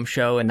my mom's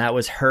show, and that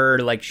was her,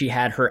 like, she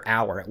had her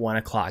hour at 1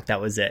 o'clock.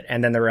 That was it.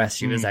 And then the rest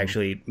she was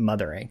actually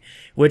mothering,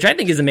 which I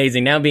think is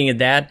amazing. Now being a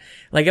dad,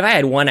 like, if I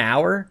had 1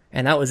 hour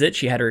and that was it,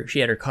 she had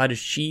her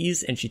cottage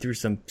cheese and she threw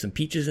some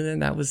peaches in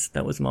it. That was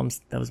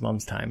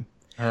mom's time.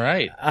 All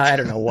right. I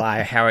don't know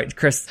why,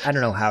 Chris, I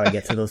don't know how I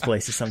get to those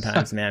places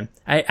sometimes, man.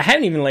 I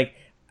haven't even like,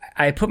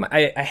 I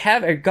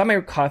got my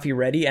coffee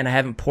ready and I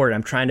haven't poured it.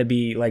 I'm trying to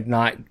be like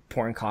not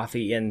pouring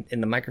coffee in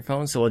the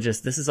microphone. So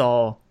this is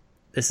all,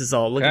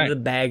 look at the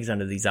bags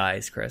under these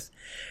eyes, Chris.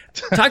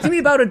 Talk to me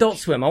about Adult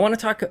Swim. I want to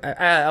talk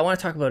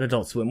about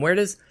Adult Swim. Where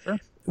does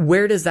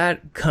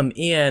that come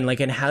in?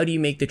 Like, and how do you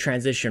make the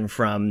transition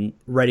from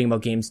writing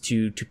about games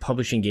to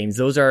publishing games?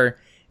 Those are,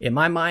 in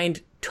my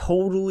mind,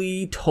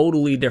 totally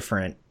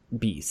different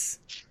beasts.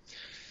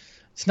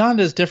 It's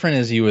not as different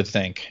as you would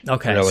think.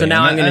 Okay, really. so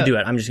now I'm going to do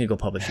it. I'm just going to go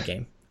publish a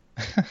game.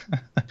 Well,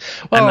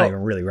 I'm not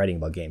even really writing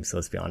about games, so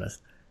let's be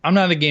honest. I'm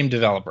not a game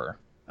developer.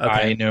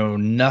 Okay. I know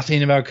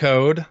nothing about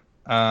code,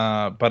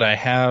 but I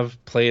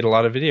have played a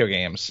lot of video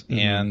games.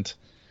 And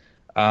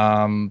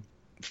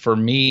for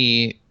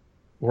me,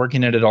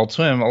 working at Adult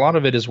Swim, a lot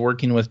of it is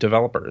working with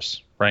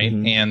developers, right?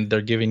 And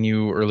they're giving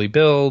you early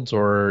builds,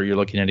 or you're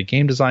looking at a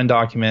game design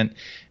document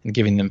and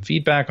giving them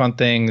feedback on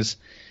things.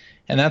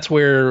 And that's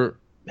where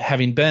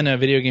having been a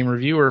video game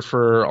reviewer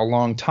for a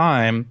long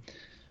time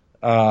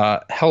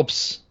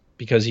helps,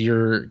 because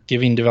you're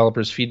giving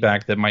developers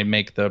feedback that might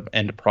make the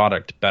end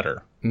product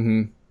better.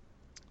 And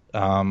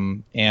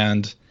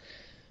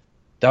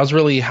that was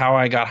really how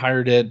I got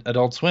hired at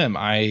Adult Swim.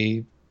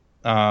 I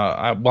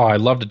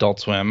loved Adult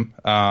Swim.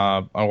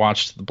 I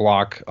watched the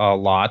block a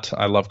lot.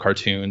 I love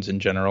cartoons in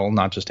general,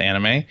 not just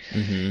anime.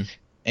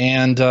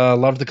 And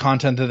loved the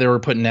content that they were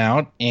putting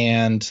out,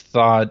 and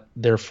thought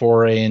their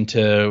foray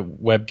into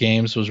web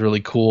games was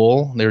really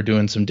cool. They were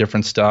doing some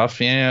different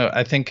stuff.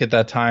 I think at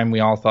that time we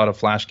all thought of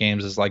Flash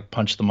games as like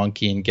punch the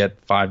monkey and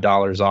get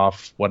 $5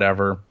 off,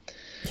 whatever.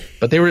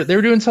 But they were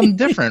doing something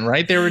different,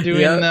 right? They were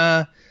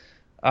doing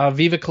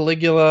Viva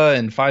Caligula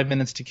and 5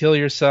 Minutes to Kill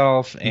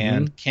Yourself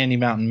and Candy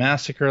Mountain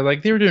Massacre.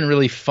 Like, they were doing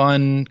really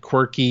fun,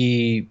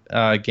 quirky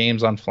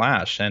games on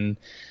Flash. And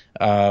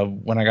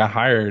when I got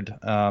hired,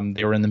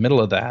 they were in the middle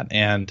of that.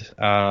 And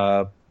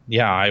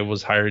I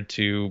was hired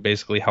to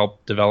basically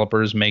help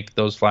developers make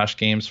those Flash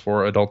games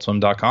for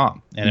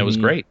AdultSwim.com. And it was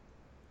great.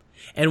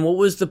 And what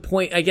was the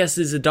point, I guess,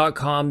 is the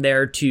 .com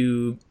there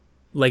to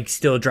like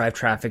still drive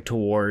traffic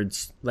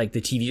towards like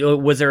the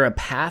TV? Was there a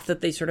path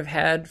that they sort of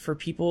had for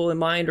people in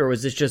mind, or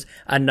was this just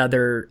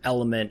another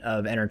element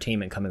of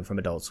entertainment coming from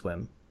Adult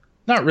Swim?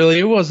 Not really.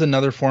 It was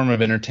another form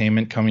of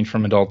entertainment coming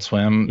from Adult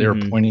Swim. They were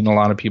pointing a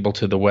lot of people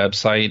to the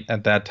website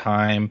at that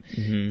time.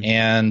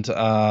 And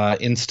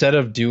instead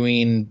of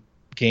doing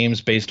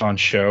games based on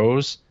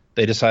shows,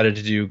 they decided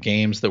to do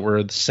games that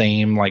were the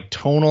same like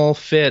tonal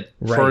fit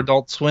for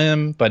Adult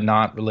Swim, but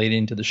not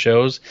relating to the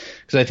shows.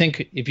 Because I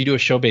think if you do a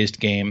show-based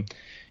game,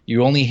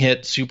 you only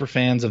hit super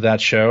fans of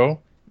that show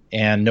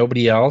and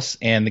nobody else,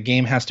 and the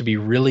game has to be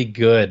really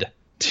good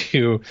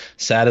to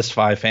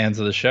satisfy fans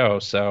of the show.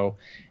 So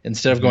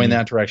instead of going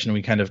that direction,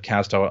 we kind of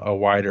cast a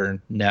wider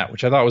net,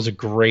 which I thought was a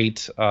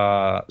great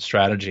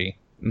strategy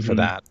for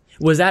that.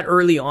 Was that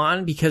early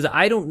on? Because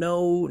I don't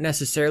know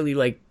necessarily,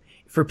 like,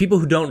 for people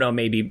who don't know,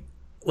 maybe,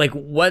 like,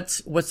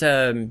 what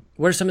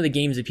are some of the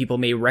games that people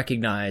may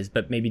recognize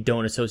but maybe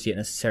don't associate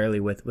necessarily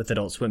with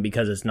Adult Swim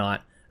because it's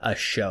not a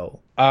show?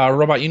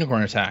 Robot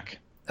Unicorn Attack.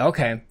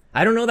 Okay.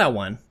 I don't know that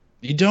one.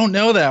 You don't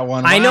know that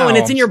one. I know, and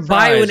it's in your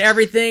bio and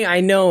everything.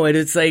 I know it.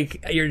 It's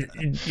like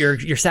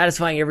you're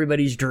satisfying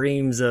everybody's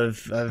dreams of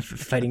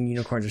fighting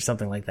unicorns or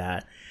something like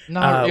that.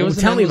 No, it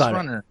was an endless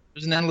runner. It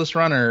was an endless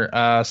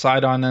runner,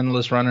 side-on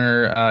endless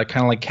runner,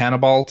 kind of like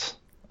Cannibalt,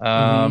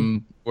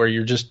 where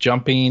you're just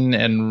jumping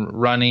and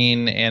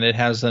running, and it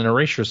has an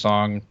Erasure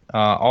song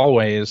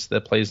always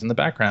that plays in the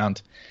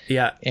background.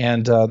 Yeah,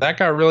 and that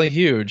got really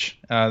huge.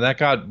 That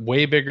got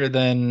way bigger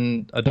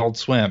than Adult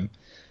Swim.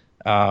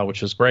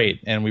 Which was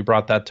great, and we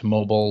brought that to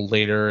mobile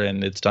later,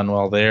 and it's done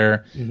well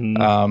there.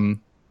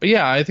 But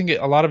yeah, I think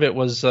a lot of it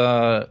was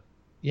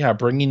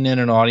bringing in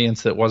an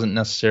audience that wasn't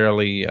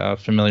necessarily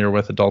familiar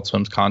with Adult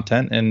Swim's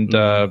content, and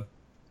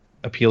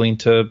appealing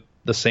to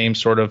the same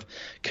sort of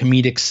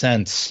comedic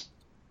sense.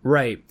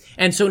 Right.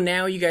 And so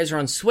now you guys are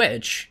on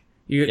Switch.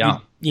 You've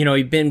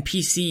been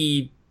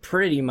PC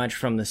pretty much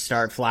from the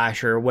start,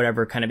 Flash or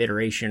whatever kind of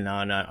iteration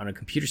on a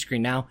computer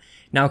screen.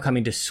 Now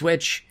coming to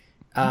Switch.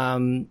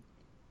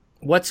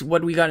 What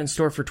do we got in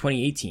store for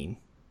 2018?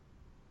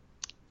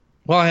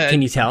 Well,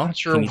 can you tell? I'm not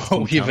sure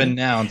what we've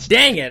announced.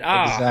 Dang it!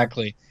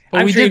 Exactly.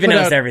 But I'm sure you've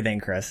announced everything,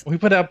 Chris. We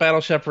put out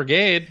Battle Chef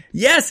Brigade.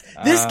 Yes,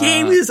 this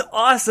game is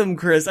awesome,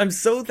 Chris. I'm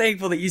so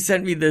thankful that you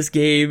sent me this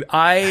game.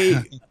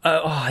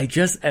 I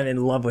just am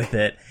in love with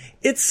it.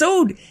 It's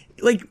so,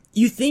 like,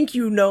 you think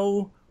you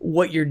know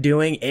what you're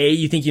doing.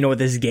 You think you know what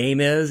this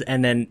game is,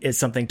 and then it's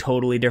something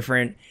totally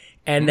different.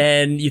 And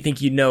then you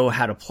think you know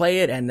how to play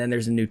it, and then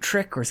there's a new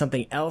trick or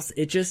something else.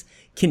 It just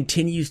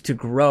continues to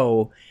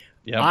grow.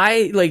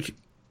 Yep.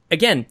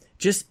 Again,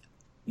 just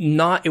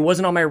it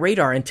wasn't on my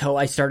radar until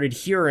I started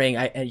hearing,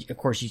 and of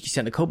course you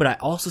sent the code, but I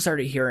also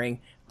started hearing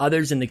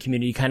others in the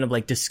community kind of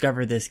like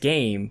discover this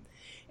game.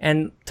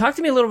 And talk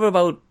to me a little bit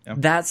about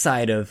that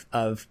side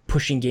of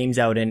pushing games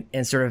out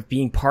and sort of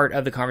being part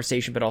of the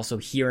conversation, but also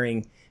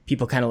hearing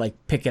people kind of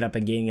like pick it up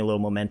and gaining a little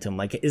momentum.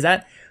 Like, is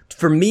that,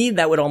 for me,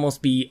 that would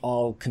almost be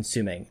all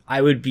consuming.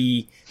 I would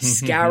be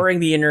scouring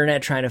the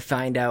internet trying to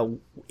find out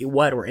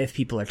what or if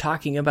people are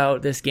talking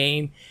about this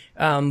game.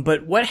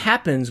 But what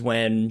happens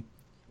when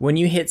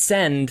you hit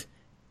send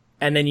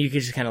and then you can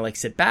just kind of like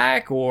sit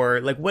back,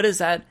 or like, what is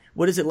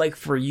it like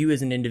for you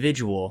as an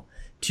individual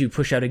to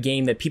push out a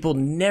game that people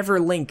never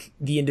link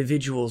the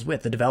individuals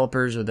with, the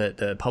developers or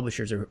the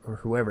publishers or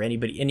whoever,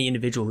 any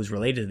individual who's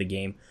related to the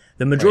game?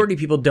 The majority of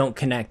people don't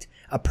connect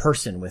a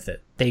person with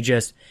it. They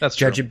just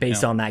judge it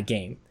based on that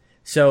game.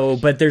 So,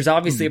 but there's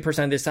obviously a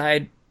person on this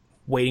side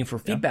waiting for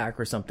feedback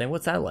or something.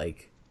 What's that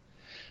like?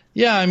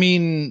 Yeah, I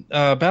mean,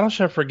 Battle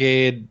Chef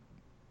Brigade,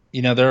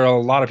 there are a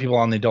lot of people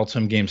on the Adult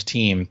Swim Games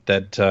team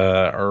that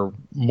are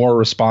more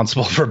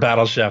responsible for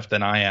Battle Chef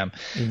than I am.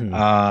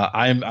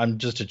 I'm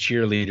just a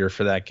cheerleader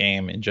for that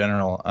game in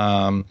general.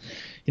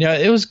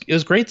 It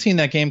was great seeing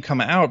that game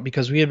come out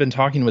because we had been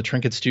talking with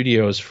Trinket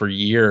Studios for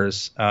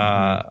years.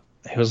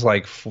 It was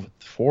like 4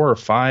 or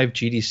 5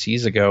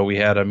 GDCs ago. We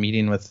had a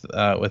meeting with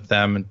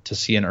them to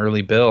see an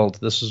early build.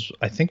 This was,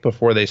 I think,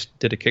 before they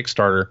did a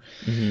Kickstarter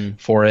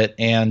for it,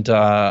 and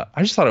I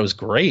just thought it was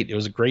great. It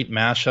was a great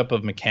mashup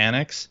of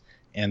mechanics,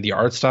 and the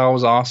art style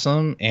was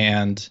awesome,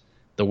 and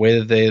the way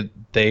that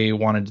they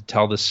wanted to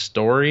tell this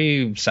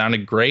story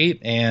sounded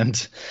great,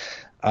 and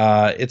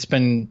it's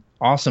been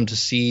awesome to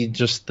see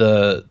just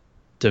the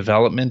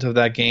development of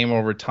that game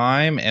over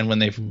time. And when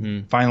they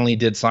finally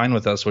did sign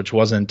with us, which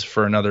wasn't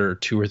for another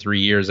 2 or 3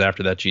 years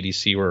after that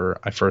GDC where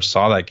I first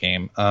saw that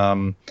game,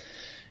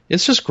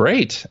 it's just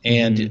great.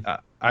 And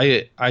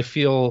I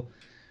feel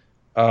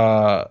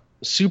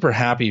super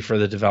happy for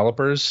the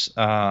developers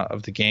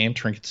of the game,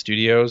 Trinket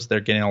Studios. They're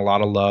getting a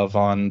lot of love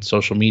on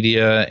social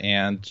media,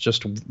 and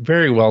just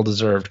very well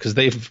deserved because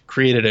they've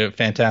created a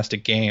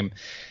fantastic game.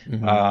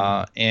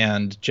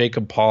 And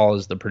Jacob Paul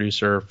is the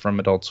producer from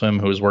Adult Swim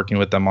who was working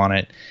with them on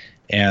it,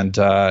 and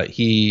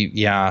he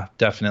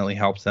definitely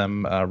helped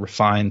them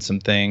refine some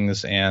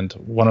things. And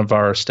one of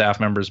our staff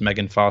members,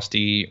 Megan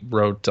Fosty,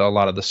 wrote a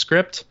lot of the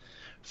script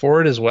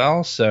for it as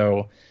well.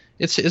 So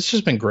it's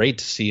just been great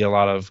to see a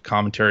lot of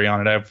commentary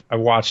on it. I've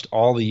watched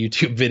all the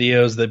YouTube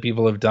videos that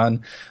people have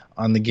done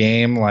on the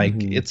game. Like,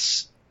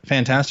 it's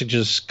fantastic to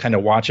just kind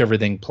of watch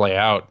everything play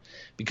out,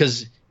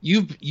 because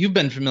you've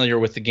been familiar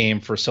with the game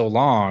for so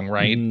long,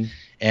 right?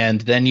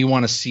 And then you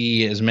want to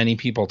see as many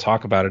people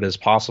talk about it as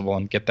possible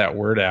and get that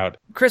word out.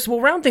 Chris,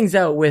 we'll round things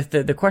out with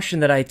the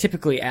question that I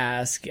typically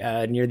ask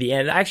near the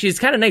end. Actually, it's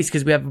kind of nice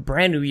because we have a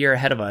brand new year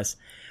ahead of us.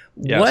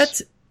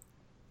 Yes.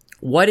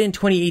 What in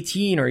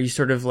 2018 are you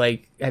sort of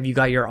like, have you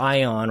got your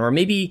eye on? Or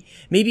maybe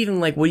even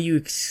like, what do you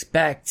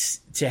expect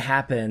to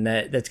happen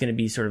that's going to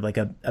be sort of like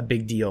a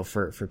big deal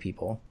for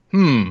people?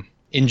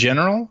 In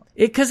general?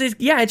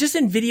 Just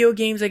in video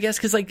games, I guess,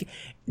 because like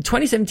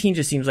 2017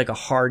 just seems like a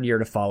hard year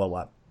to follow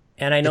up.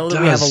 And I know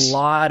that we have a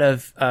lot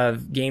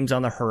of games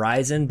on the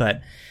horizon,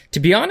 but to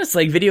be honest,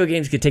 like, video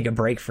games could take a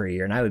break for a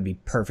year and I would be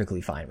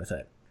perfectly fine with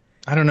it.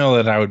 I don't know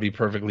that I would be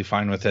perfectly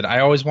fine with it. I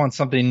always want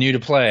something new to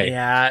play.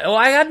 Yeah. Oh,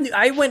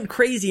 I went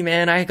crazy,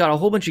 man. I got a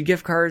whole bunch of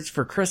gift cards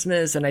for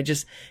Christmas, and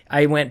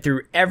I went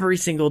through every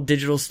single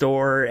digital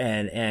store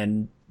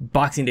and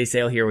Boxing Day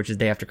sale here, which is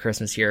day after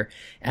Christmas here.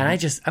 And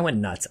I went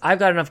nuts. I've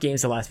got enough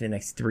games to last me the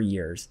next 3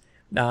 years.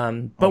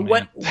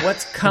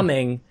 What's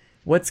coming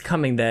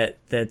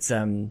that's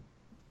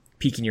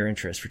piquing your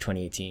interest for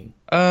 2018?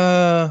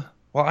 Well,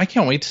 I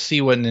can't wait to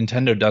see what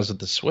Nintendo does with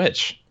the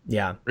Switch.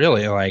 Yeah.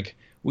 Really, like,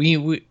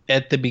 we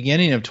at the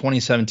beginning of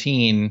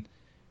 2017,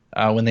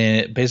 when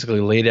they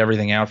basically laid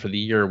everything out for the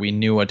year, we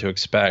knew what to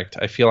expect.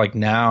 I feel like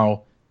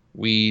now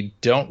we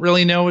don't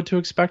really know what to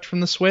expect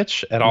from the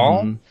Switch at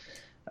all.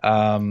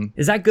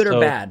 Is that good or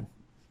bad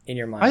in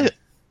your mind?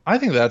 I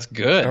think that's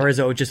good. Or is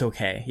it just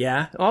okay?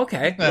 Yeah.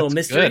 Okay. A little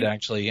mystery. Good,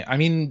 actually. I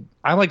mean,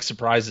 I like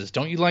surprises.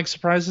 Don't you like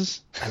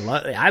surprises?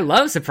 I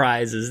love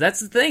surprises.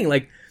 That's the thing.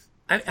 Like,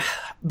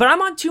 but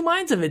I'm on two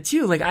minds of it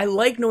too. Like, I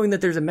like knowing that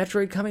there's a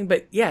Metroid coming,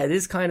 but yeah, it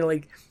is kind of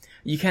like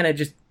you kind of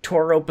just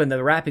tore open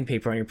the wrapping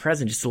paper on your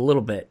present just a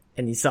little bit,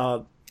 and you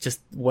saw just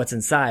what's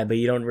inside, but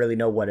you don't really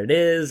know what it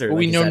is. Or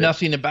we know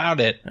nothing about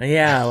it.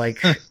 Yeah,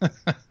 like,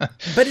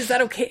 but is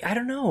that okay? I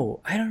don't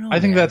know. I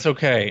think that's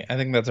okay.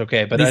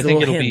 But These I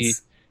think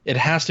hints. it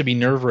has to be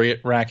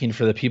nerve-wracking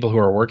for the people who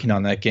are working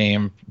on that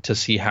game to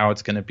see how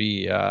it's going to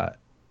be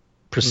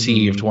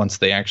perceived once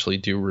they actually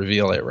do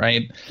reveal it,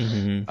 right?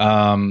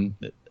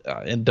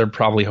 And they're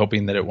probably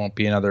hoping that it won't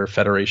be another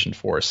Federation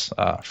force,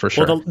 for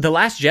sure. Well, the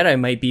Last Jedi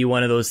might be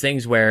one of those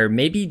things where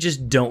maybe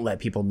just don't let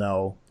people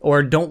know,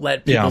 or don't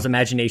let people's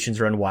imaginations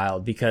run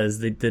wild, because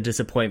the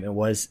disappointment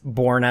was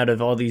born out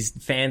of all these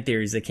fan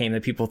theories that came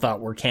that people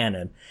thought were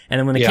canon. And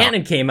then when the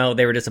canon came out,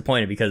 they were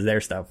disappointed because their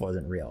stuff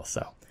wasn't real.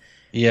 So,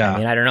 yeah. I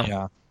mean, I don't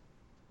know.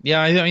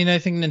 Yeah, I mean, I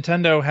think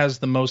Nintendo has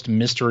the most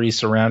mystery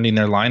surrounding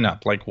their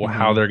lineup, like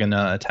how they're going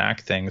to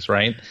attack things,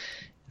 right?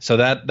 So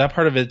that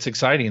part of it's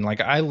exciting. Like,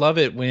 I love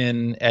it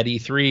when at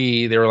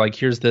E3 they were like,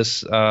 "Here's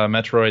this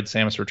Metroid: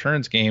 Samus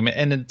Returns game,"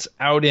 and it's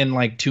out in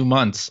like 2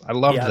 months. I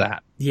love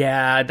that.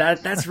 Yeah,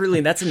 that's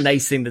a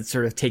nice thing that's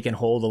sort of taken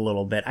hold a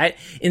little bit.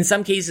 In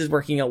some cases,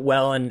 working out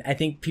well, and I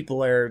think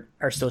people are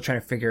still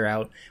trying to figure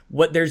out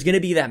what there's going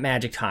to be that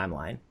magic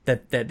timeline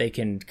that they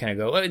can kind of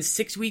go, oh, is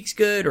 6 weeks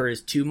good, or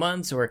is 2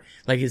 months, or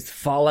like is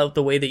Fallout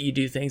the way that you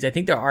do things? I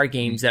think there are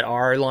games that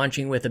are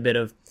launching with a bit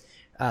of.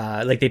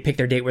 Like they pick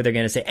their date where they're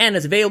going to say, and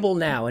it's available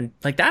now. And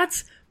like,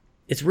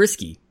 it's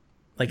risky.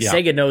 Like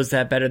Sega knows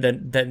that better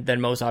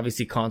than most.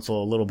 Obviously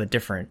console a little bit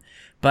different,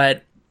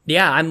 but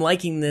yeah, I'm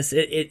liking this.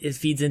 It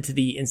feeds into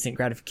the instant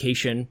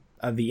gratification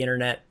of the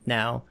internet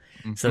now.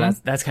 So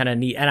that's kind of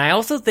neat. And I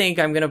also think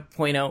I'm going to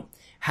point out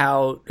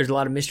how there's a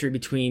lot of mystery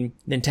between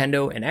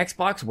Nintendo and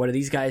Xbox. What are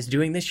these guys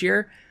doing this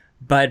year?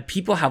 But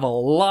people have a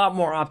lot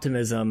more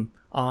optimism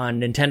on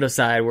Nintendo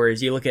side,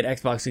 whereas you look at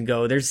Xbox and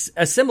go, there's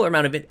a similar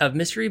amount of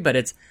mystery, but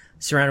it's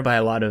surrounded by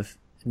a lot of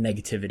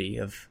negativity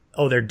of,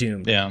 oh, they're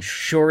doomed. Yeah.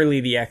 Surely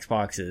the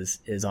Xbox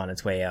is on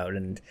its way out,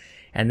 and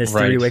this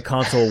three-way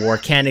console war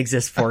can't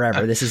exist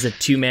forever. This is a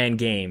two-man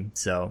game,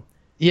 so.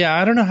 Yeah,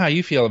 I don't know how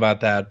you feel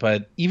about that,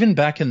 but even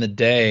back in the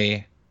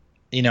day,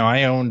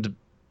 I owned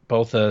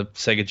both a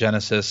Sega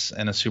Genesis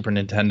and a Super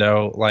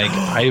Nintendo. Like,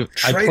 I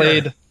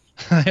played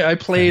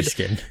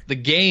the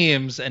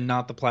games and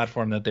not the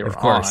platform that they were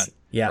on.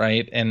 Yeah.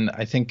 Right. And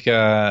I think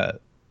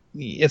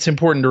it's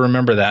important to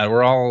remember that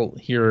we're all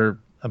here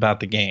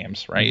about the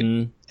games, right?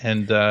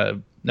 And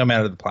no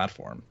matter the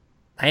platform.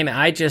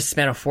 I just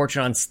spent a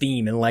fortune on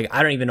Steam, and like,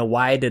 I don't even know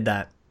why I did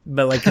that.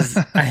 But like, 'cause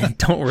I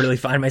don't really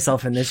find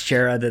myself in this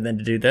chair other than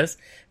to do this.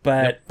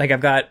 But like,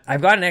 I've got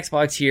an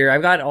Xbox here.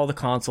 I've got all the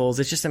consoles.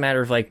 It's just a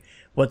matter of like,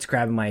 what's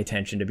grabbing my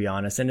attention, to be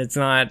honest. And it's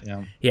not,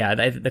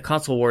 the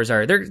console wars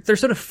they're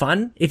sort of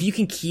fun. If you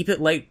can keep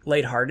it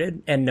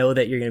lighthearted and know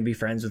that you're going to be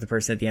friends with the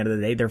person at the end of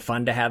the day, they're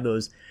fun to have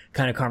those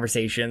kind of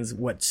conversations.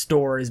 What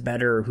store is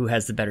better, or who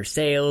has the better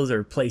sales,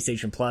 or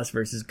PlayStation Plus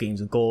versus Games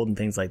with Gold and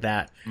things like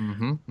that.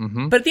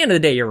 But at the end of the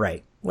day, you're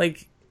right.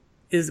 Like,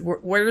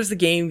 where is the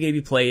game going to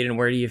be played, and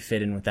where do you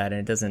fit in with that?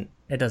 And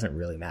it doesn't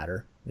really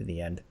matter in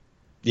the end.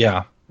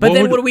 Yeah. But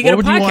what are we going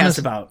to podcast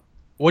about?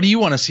 What do you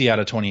want to see out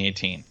of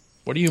 2018?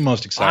 What are you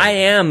most excited I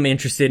am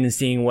interested in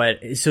seeing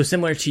so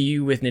similar to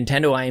you with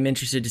Nintendo, I am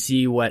interested to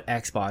see what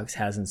Xbox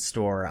has in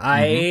store.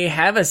 I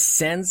have a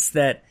sense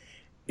that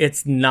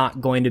it's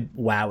not going to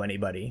wow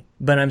anybody,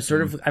 but I'm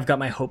I've got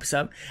my hopes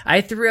up.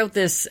 I threw out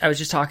I was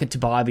just talking to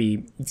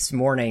Bobby this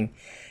morning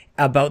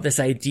about this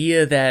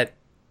idea that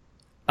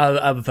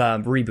of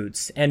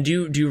reboots, and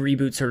do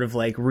reboots sort of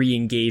like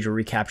re-engage or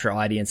recapture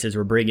audiences,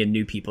 or bring in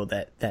new people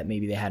that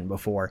maybe they hadn't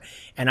before.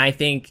 And I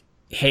think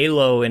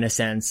Halo, in a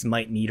sense,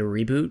 might need a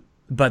reboot,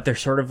 but they're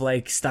sort of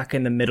like stuck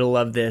in the middle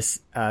of this.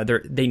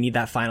 They need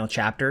that final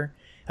chapter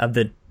of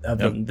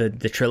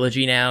the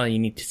trilogy now, and you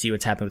need to see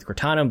what's happened with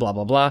Cortana and blah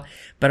blah blah.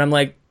 But I'm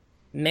like,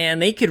 man,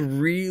 they could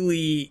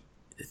really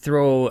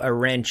throw a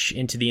wrench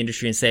into the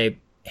industry and say,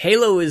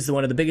 Halo is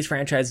one of the biggest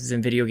franchises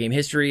in video game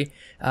history.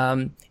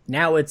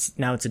 Now it's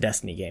a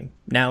Destiny game.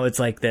 Now it's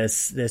like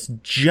this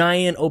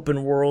giant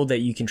open world that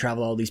you can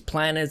travel all these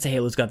planets.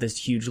 Halo's got this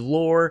huge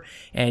lore,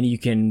 and you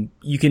can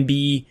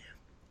be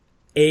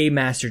a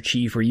Master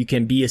Chief, or you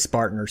can be a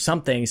Spartan or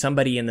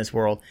somebody in this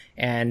world.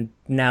 And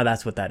now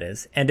that's what that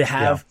is. And to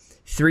have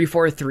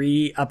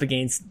 343 up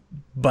against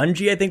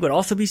Bungie, I think would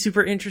also be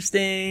super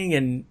interesting.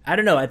 And I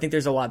don't know. I think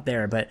there's a lot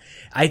there, but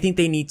I think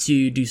they need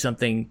to do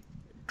something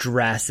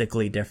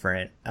drastically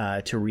different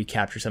to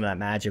recapture some of that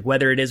magic,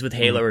 whether it is with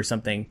Halo or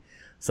something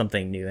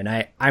new.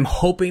 And I'm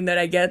hoping that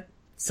I get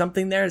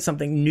something there,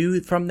 something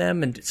new from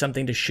them, and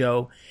something to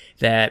show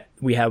that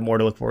we have more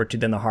to look forward to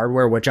than the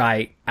hardware, which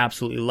I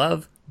absolutely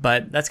love.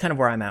 But that's kind of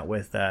where I'm at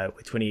with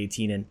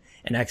 2018 and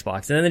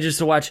Xbox. And then just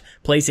to watch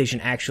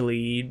PlayStation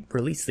actually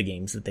release the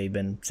games that they've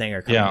been saying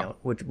are coming out,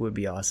 which would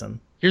be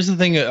awesome. Here's the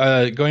thing,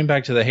 going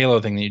back to the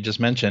Halo thing that you just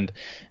mentioned,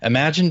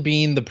 imagine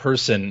being the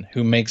person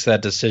who makes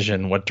that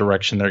decision, what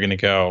direction they're going to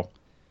go.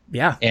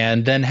 Yeah.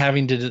 And then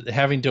having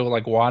to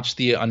like watch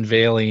the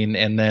unveiling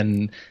and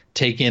then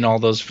take in all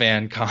those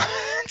fan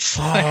comments.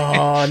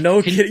 Oh,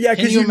 no kidding. Yeah,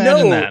 because you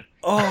imagine that?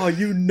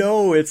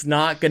 Oh, it's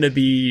not going to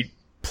be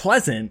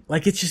pleasant.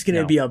 Like, it's just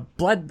gonna be a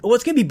blood. Well,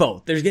 it's gonna be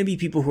both. There's gonna be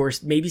people who are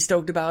maybe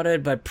stoked about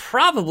it, but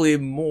probably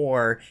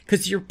more,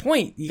 because to your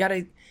point, you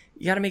gotta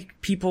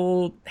make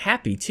people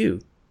happy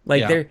too.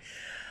 Like they're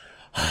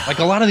like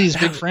a lot of these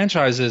big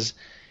franchises.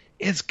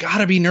 It's got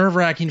to be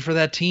nerve-wracking for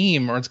that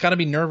team, or it's got to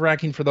be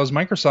nerve-wracking for those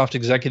Microsoft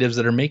executives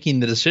that are making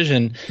the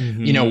decision,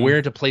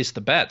 where to place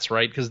the bets,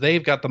 right? Because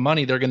they've got the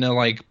money. They're going to,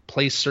 like,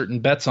 place certain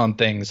bets on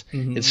things.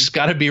 It's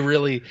got to be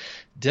really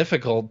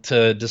difficult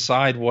to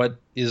decide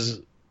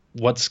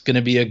what's going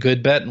to be a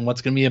good bet and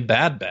what's going to be a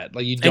bad bet.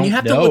 Like, you don't know. And you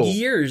have to look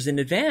years in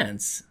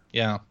advance.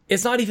 Yeah.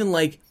 It's not even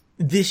like,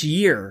 this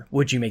year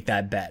would you make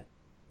that bet.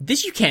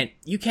 You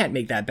can't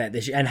make that bet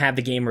this year and have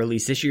the game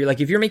released this year.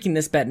 Like, if you're making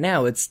this bet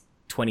now, it's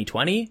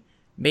 2020.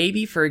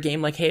 Maybe for a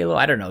game like Halo,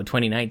 I don't know,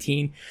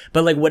 2019.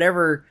 But like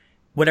whatever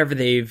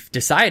they've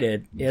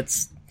decided,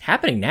 it's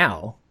happening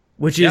now,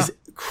 which is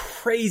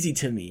crazy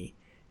to me,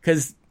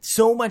 because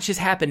so much has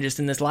happened just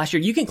in this last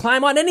year. You can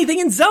climb on anything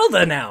in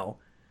Zelda now.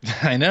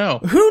 I know.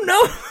 Who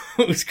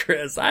knows,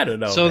 Chris? I don't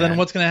know. So then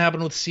what's going to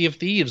happen with Sea of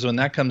Thieves when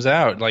that comes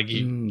out? Like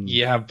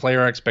you have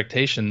player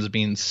expectations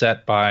being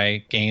set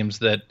by games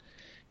that,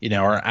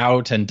 are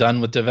out and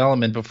done with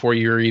development before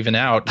you're even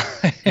out.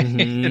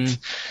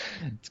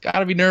 It's got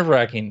to be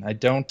nerve-wracking. I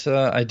don't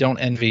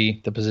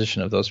envy the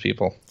position of those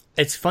people.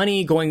 It's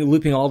funny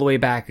looping all the way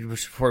back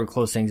before we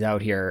close things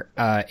out here.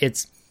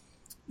 It's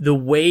the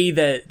way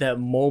that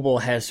mobile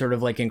has sort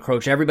of like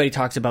encroached. Everybody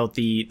talks about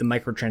the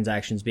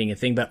microtransactions being a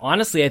thing, but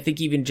honestly, I think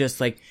even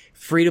just like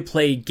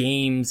free-to-play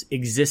games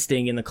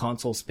existing in the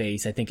console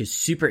space, I think is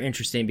super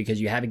interesting, because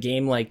you have a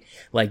game like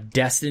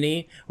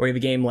Destiny, or you have a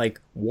game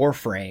like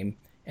Warframe,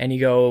 and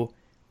you go,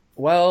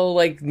 well,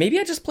 like, maybe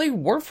I just play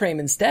Warframe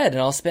instead, and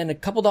I'll spend a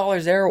couple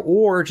dollars there,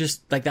 or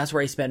just, like, that's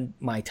where I spend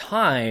my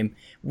time,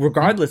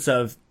 regardless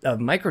of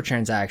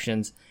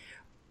microtransactions.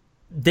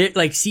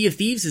 Like, Sea of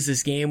Thieves is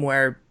this game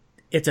where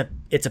it's a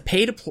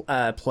pay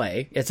to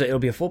play. It'll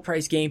be a full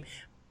price game,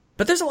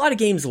 but there's a lot of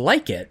games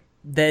like it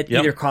that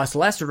either cost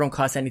less or don't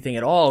cost anything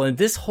at all. And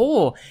this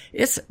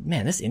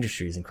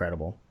industry is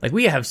incredible. Like,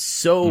 we have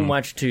so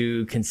much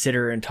to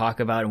consider and talk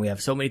about, and we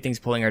have so many things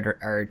pulling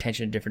our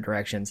attention in different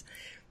directions.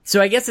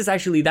 So I guess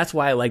that's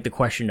why I like the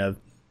question of,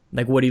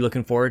 like, what are you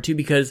looking forward to?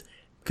 Because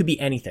it could be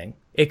anything.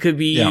 It could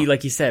be,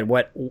 like you said,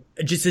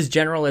 just as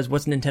general as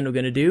what's Nintendo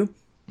going to do.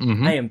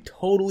 I am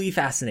totally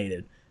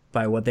fascinated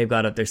by what they've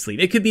got up their sleeve.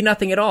 It could be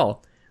nothing at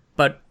all,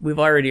 but we've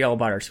already all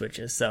bought our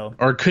Switches, so.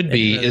 Or it could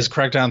be, is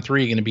Crackdown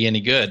 3 going to be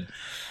any good?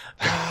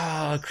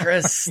 Oh,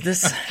 Chris,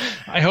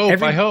 I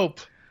hope.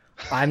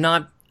 I'm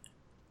not.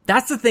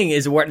 That's the thing,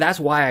 that's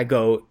why I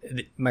go,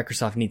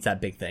 Microsoft needs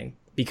that big thing,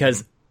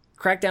 because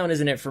Crackdown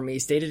isn't it for me.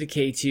 State of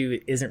Decay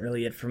 2 isn't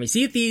really it for me.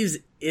 Sea of Thieves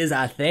is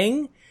a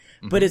thing,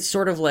 but it's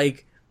sort of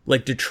like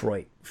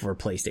Detroit for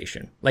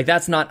PlayStation. Like,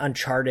 that's not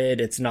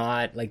Uncharted. It's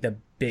not like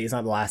it's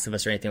not The Last of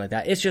Us or anything like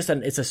that. It's just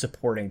it's a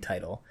supporting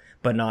title,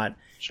 but not,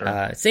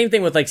 same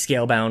thing with like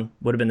Scalebound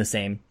would have been the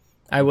same.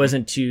 I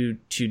wasn't too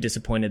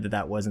disappointed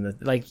that wasn't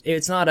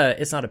it's not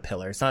a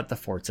pillar. It's not the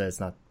Forza. It's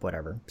not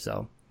whatever.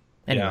 So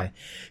anyway,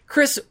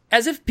 Chris,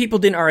 as if people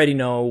didn't already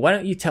know, why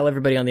don't you tell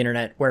everybody on the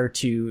internet where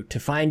to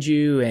find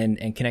you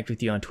and connect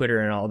with you on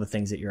Twitter and all the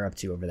things that you're up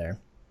to over there?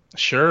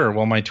 Sure.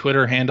 Well, my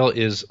Twitter handle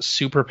is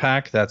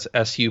Superpac. That's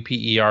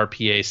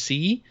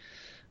SUPERPAC.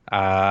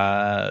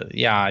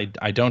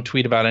 I don't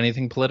tweet about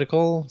anything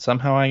political.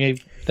 Somehow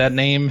that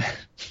name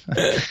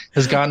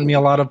has gotten me a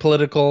lot of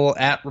political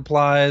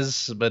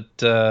replies, but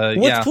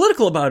what's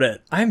political about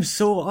it? I'm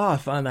so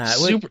off on that.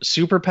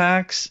 Super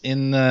PACs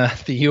in the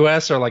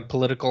US are like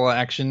political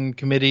action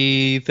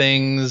committee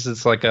things.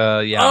 It's like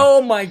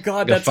oh my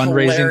god, that's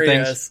fundraising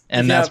hilarious. Things,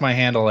 and that's my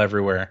handle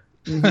everywhere.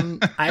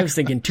 I was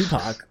thinking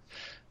Tupac.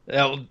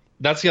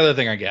 That's the other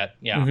thing I get.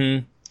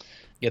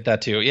 Get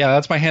that too. Yeah,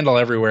 that's my handle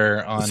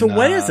everywhere. So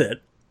what is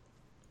it?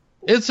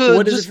 It's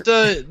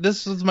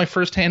this is my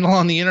first handle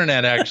on the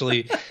internet,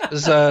 actually.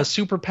 It's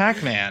Super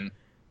Pac-Man.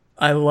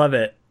 I love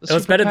it.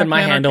 It's better than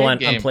my handle on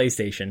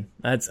PlayStation.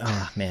 That's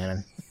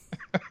man.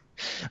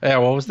 Yeah,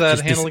 what was that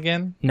handle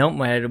again? Nope,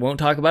 I won't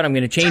talk about it. I'm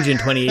going to change in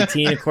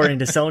 2018 according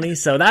to Sony.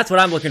 So that's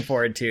what I'm looking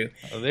forward to.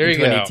 There you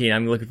go. 2018,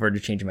 I'm looking forward to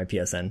changing my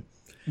PSN.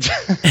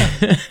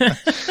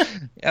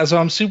 Yeah, so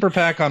I'm Super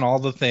Pac on all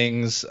the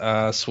things,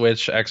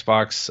 Switch,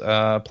 Xbox,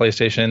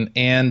 PlayStation,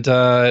 and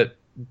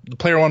the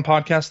Player One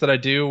podcast that I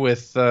do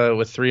with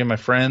three of my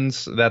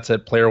friends. That's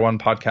at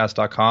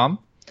playeronepodcast.com.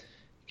 You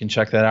can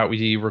check that out.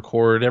 We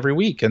record every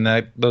week, and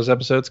those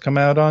episodes come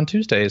out on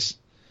Tuesdays.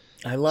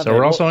 I love it. So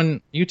we're also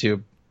on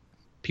YouTube,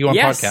 P1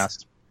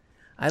 Podcast.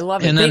 I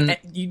love it. And then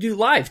you do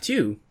live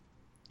too.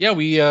 Yeah,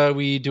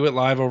 we do it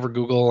live over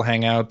Google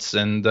Hangouts,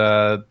 and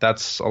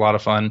that's a lot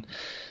of fun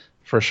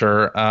for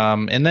sure.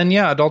 And then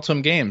Adult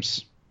Swim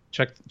Games.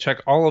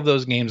 Check all of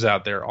those games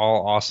out. They're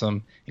all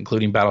awesome,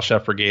 including Battle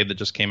Chef Brigade that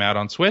just came out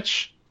on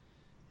Switch.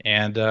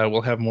 And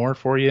we'll have more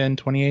for you in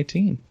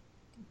 2018.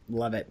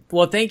 Love it.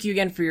 Well, thank you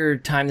again for your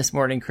time this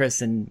morning,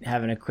 Chris, and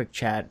having a quick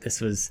chat.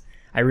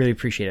 I really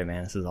appreciate it,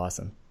 man. This was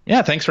awesome.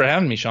 Yeah, thanks for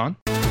having me, Sean.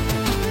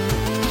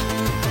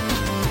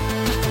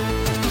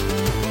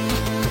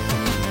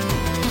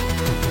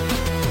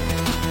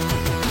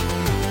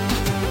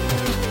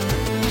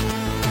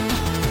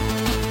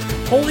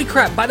 Holy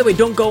crap. By the way,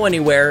 don't go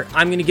anywhere.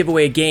 I'm going to give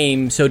away a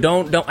game. So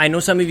don't, I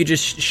know some of you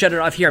just shut it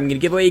off here. I'm going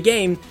to give away a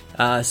game.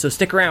 So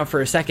stick around for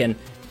a second.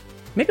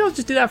 Maybe I'll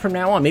just do that from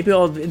now on. Maybe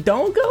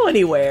don't go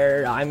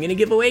anywhere. I'm going to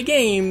give away a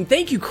game.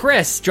 Thank you,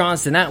 Chris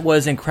Johnston. That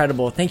was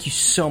incredible. Thank you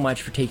so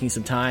much for taking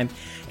some time.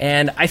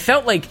 And I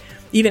felt like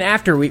even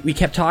after we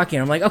kept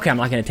talking, I'm like, okay, I'm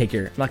not going to take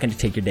your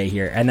day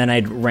here. And then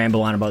I'd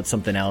ramble on about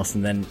something else.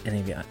 And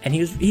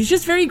he's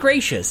just very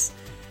gracious.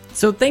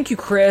 So thank you,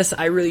 Chris.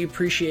 I really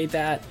appreciate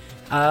that.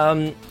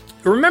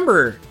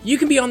 Remember, you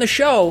can be on the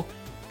show.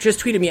 Just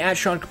tweet at me at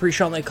Sean Capri,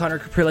 Sean like Connor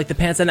Capri like the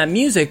pants. And that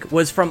music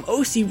was from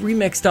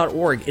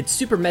ocremix.org. It's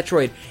Super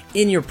Metroid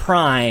in your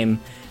prime.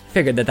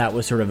 Figured that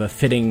was sort of a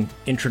fitting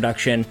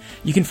introduction.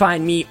 You can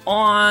find me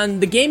on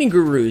The Gaming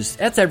Gurus.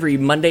 That's every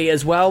Monday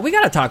as well. We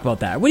gotta talk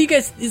about that. What do you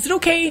guys, is it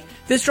okay?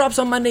 This drops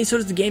on Monday, so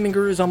does The Gaming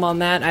Gurus. I'm on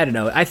that. I don't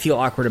know. I feel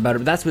awkward about it,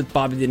 but that's with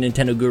Bobby the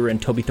Nintendo Guru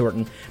and Toby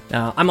Thornton.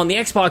 I'm on the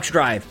Xbox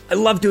Drive. I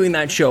love doing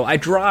that show. I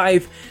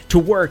drive to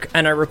work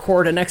and I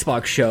record an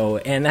Xbox show,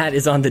 and that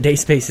is on the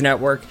Dayspace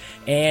Network.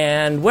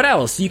 And what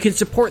else? You can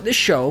support this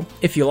show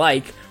if you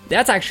like.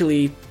 That's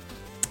actually,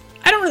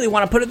 I don't really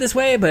want to put it this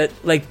way, but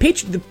like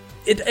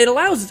It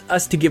allows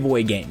us to give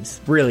away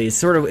games, really. It's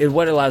sort of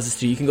what it allows us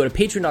to do. You can go to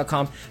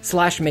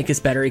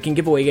patreon.com/makeusbetter. You can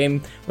give away a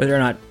game, whether or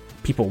not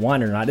people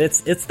want or not.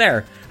 It's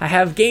there. I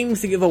have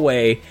games to give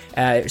away,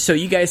 so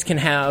you guys can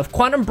have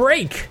Quantum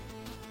Break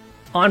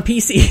on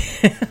PC.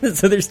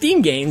 So there's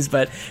Steam games,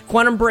 but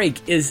Quantum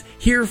Break is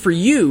here for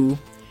you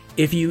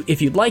if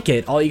you'd like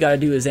it. All you gotta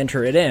do is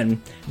enter it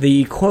in.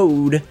 The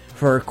code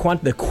for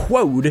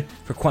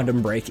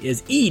Quantum Break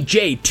is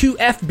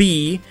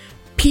EJ2FB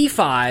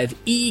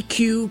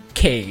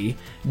P5EQK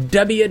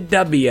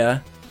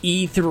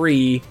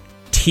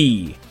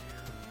WWE3T.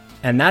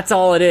 And that's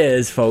all it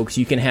is, folks.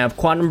 You can have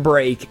Quantum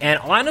Break, and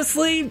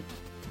honestly,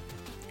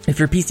 if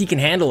your PC can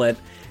handle it,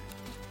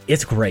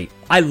 it's great.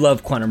 I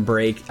love Quantum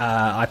Break.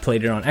 I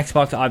played it on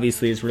Xbox,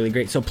 obviously. It's really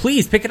great. So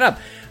please pick it up.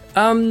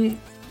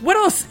 What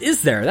else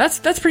is there? That's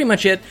pretty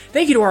much it.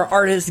 Thank you to our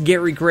artists,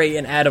 Gary Gray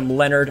and Adam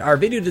Leonard. Our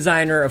video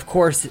designer, of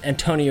course,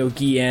 Antonio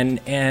Guillen.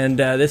 And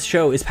this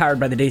show is powered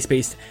by the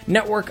Dayspace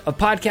Network of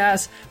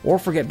podcasts, or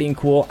Forget Being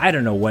Cool. I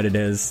don't know what it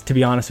is, to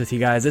be honest with you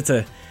guys. It's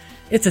a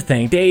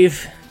thing.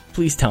 Dave,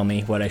 please tell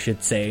me what I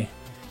should say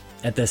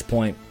at this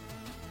point.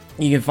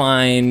 You can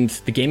find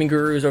the Gaming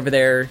Gurus over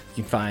there. You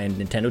can find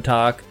Nintendo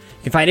Talk.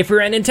 You can find If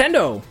We're at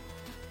Nintendo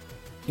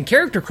and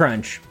Character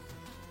Crunch.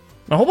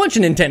 A whole bunch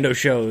of Nintendo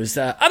shows.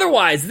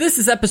 Otherwise, this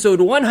is episode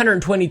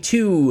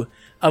 122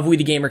 of We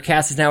the Gamer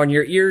Cast. Is now in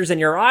your ears and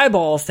your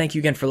eyeballs. Thank you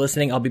again for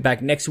listening. I'll be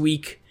back next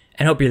week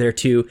and hope you're there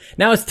too.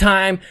 Now it's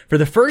time for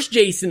the first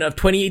Jason of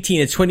 2018.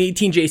 It's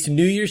 2018 Jason,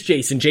 New Year's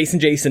Jason.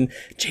 Jason,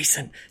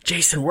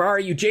 where are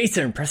you?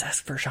 Jason, press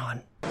S for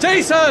Sean.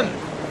 Jason!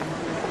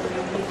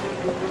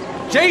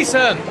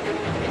 Jason!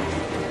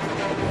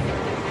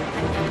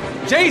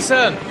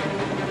 Jason!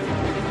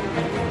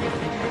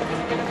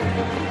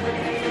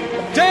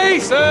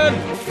 Jason!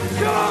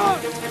 Sean!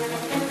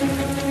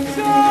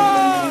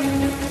 Sean!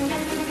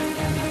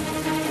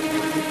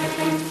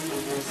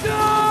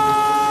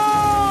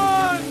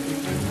 Sean!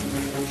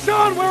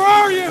 Sean, where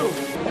are you?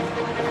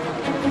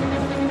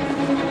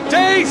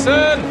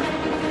 Jason!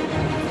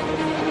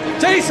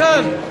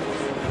 Jason!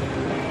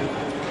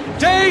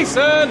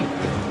 Jason!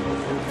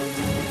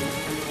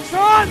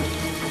 Sean!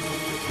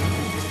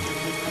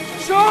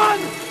 Sean!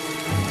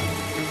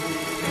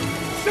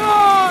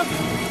 Sean!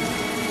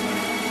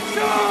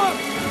 Sean!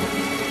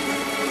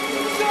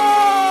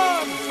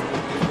 Sean!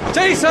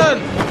 Jason!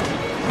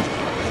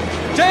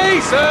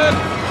 Jason!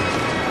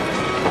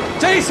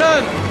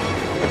 Jason!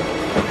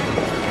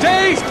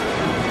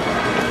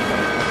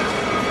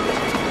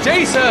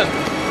 Jason!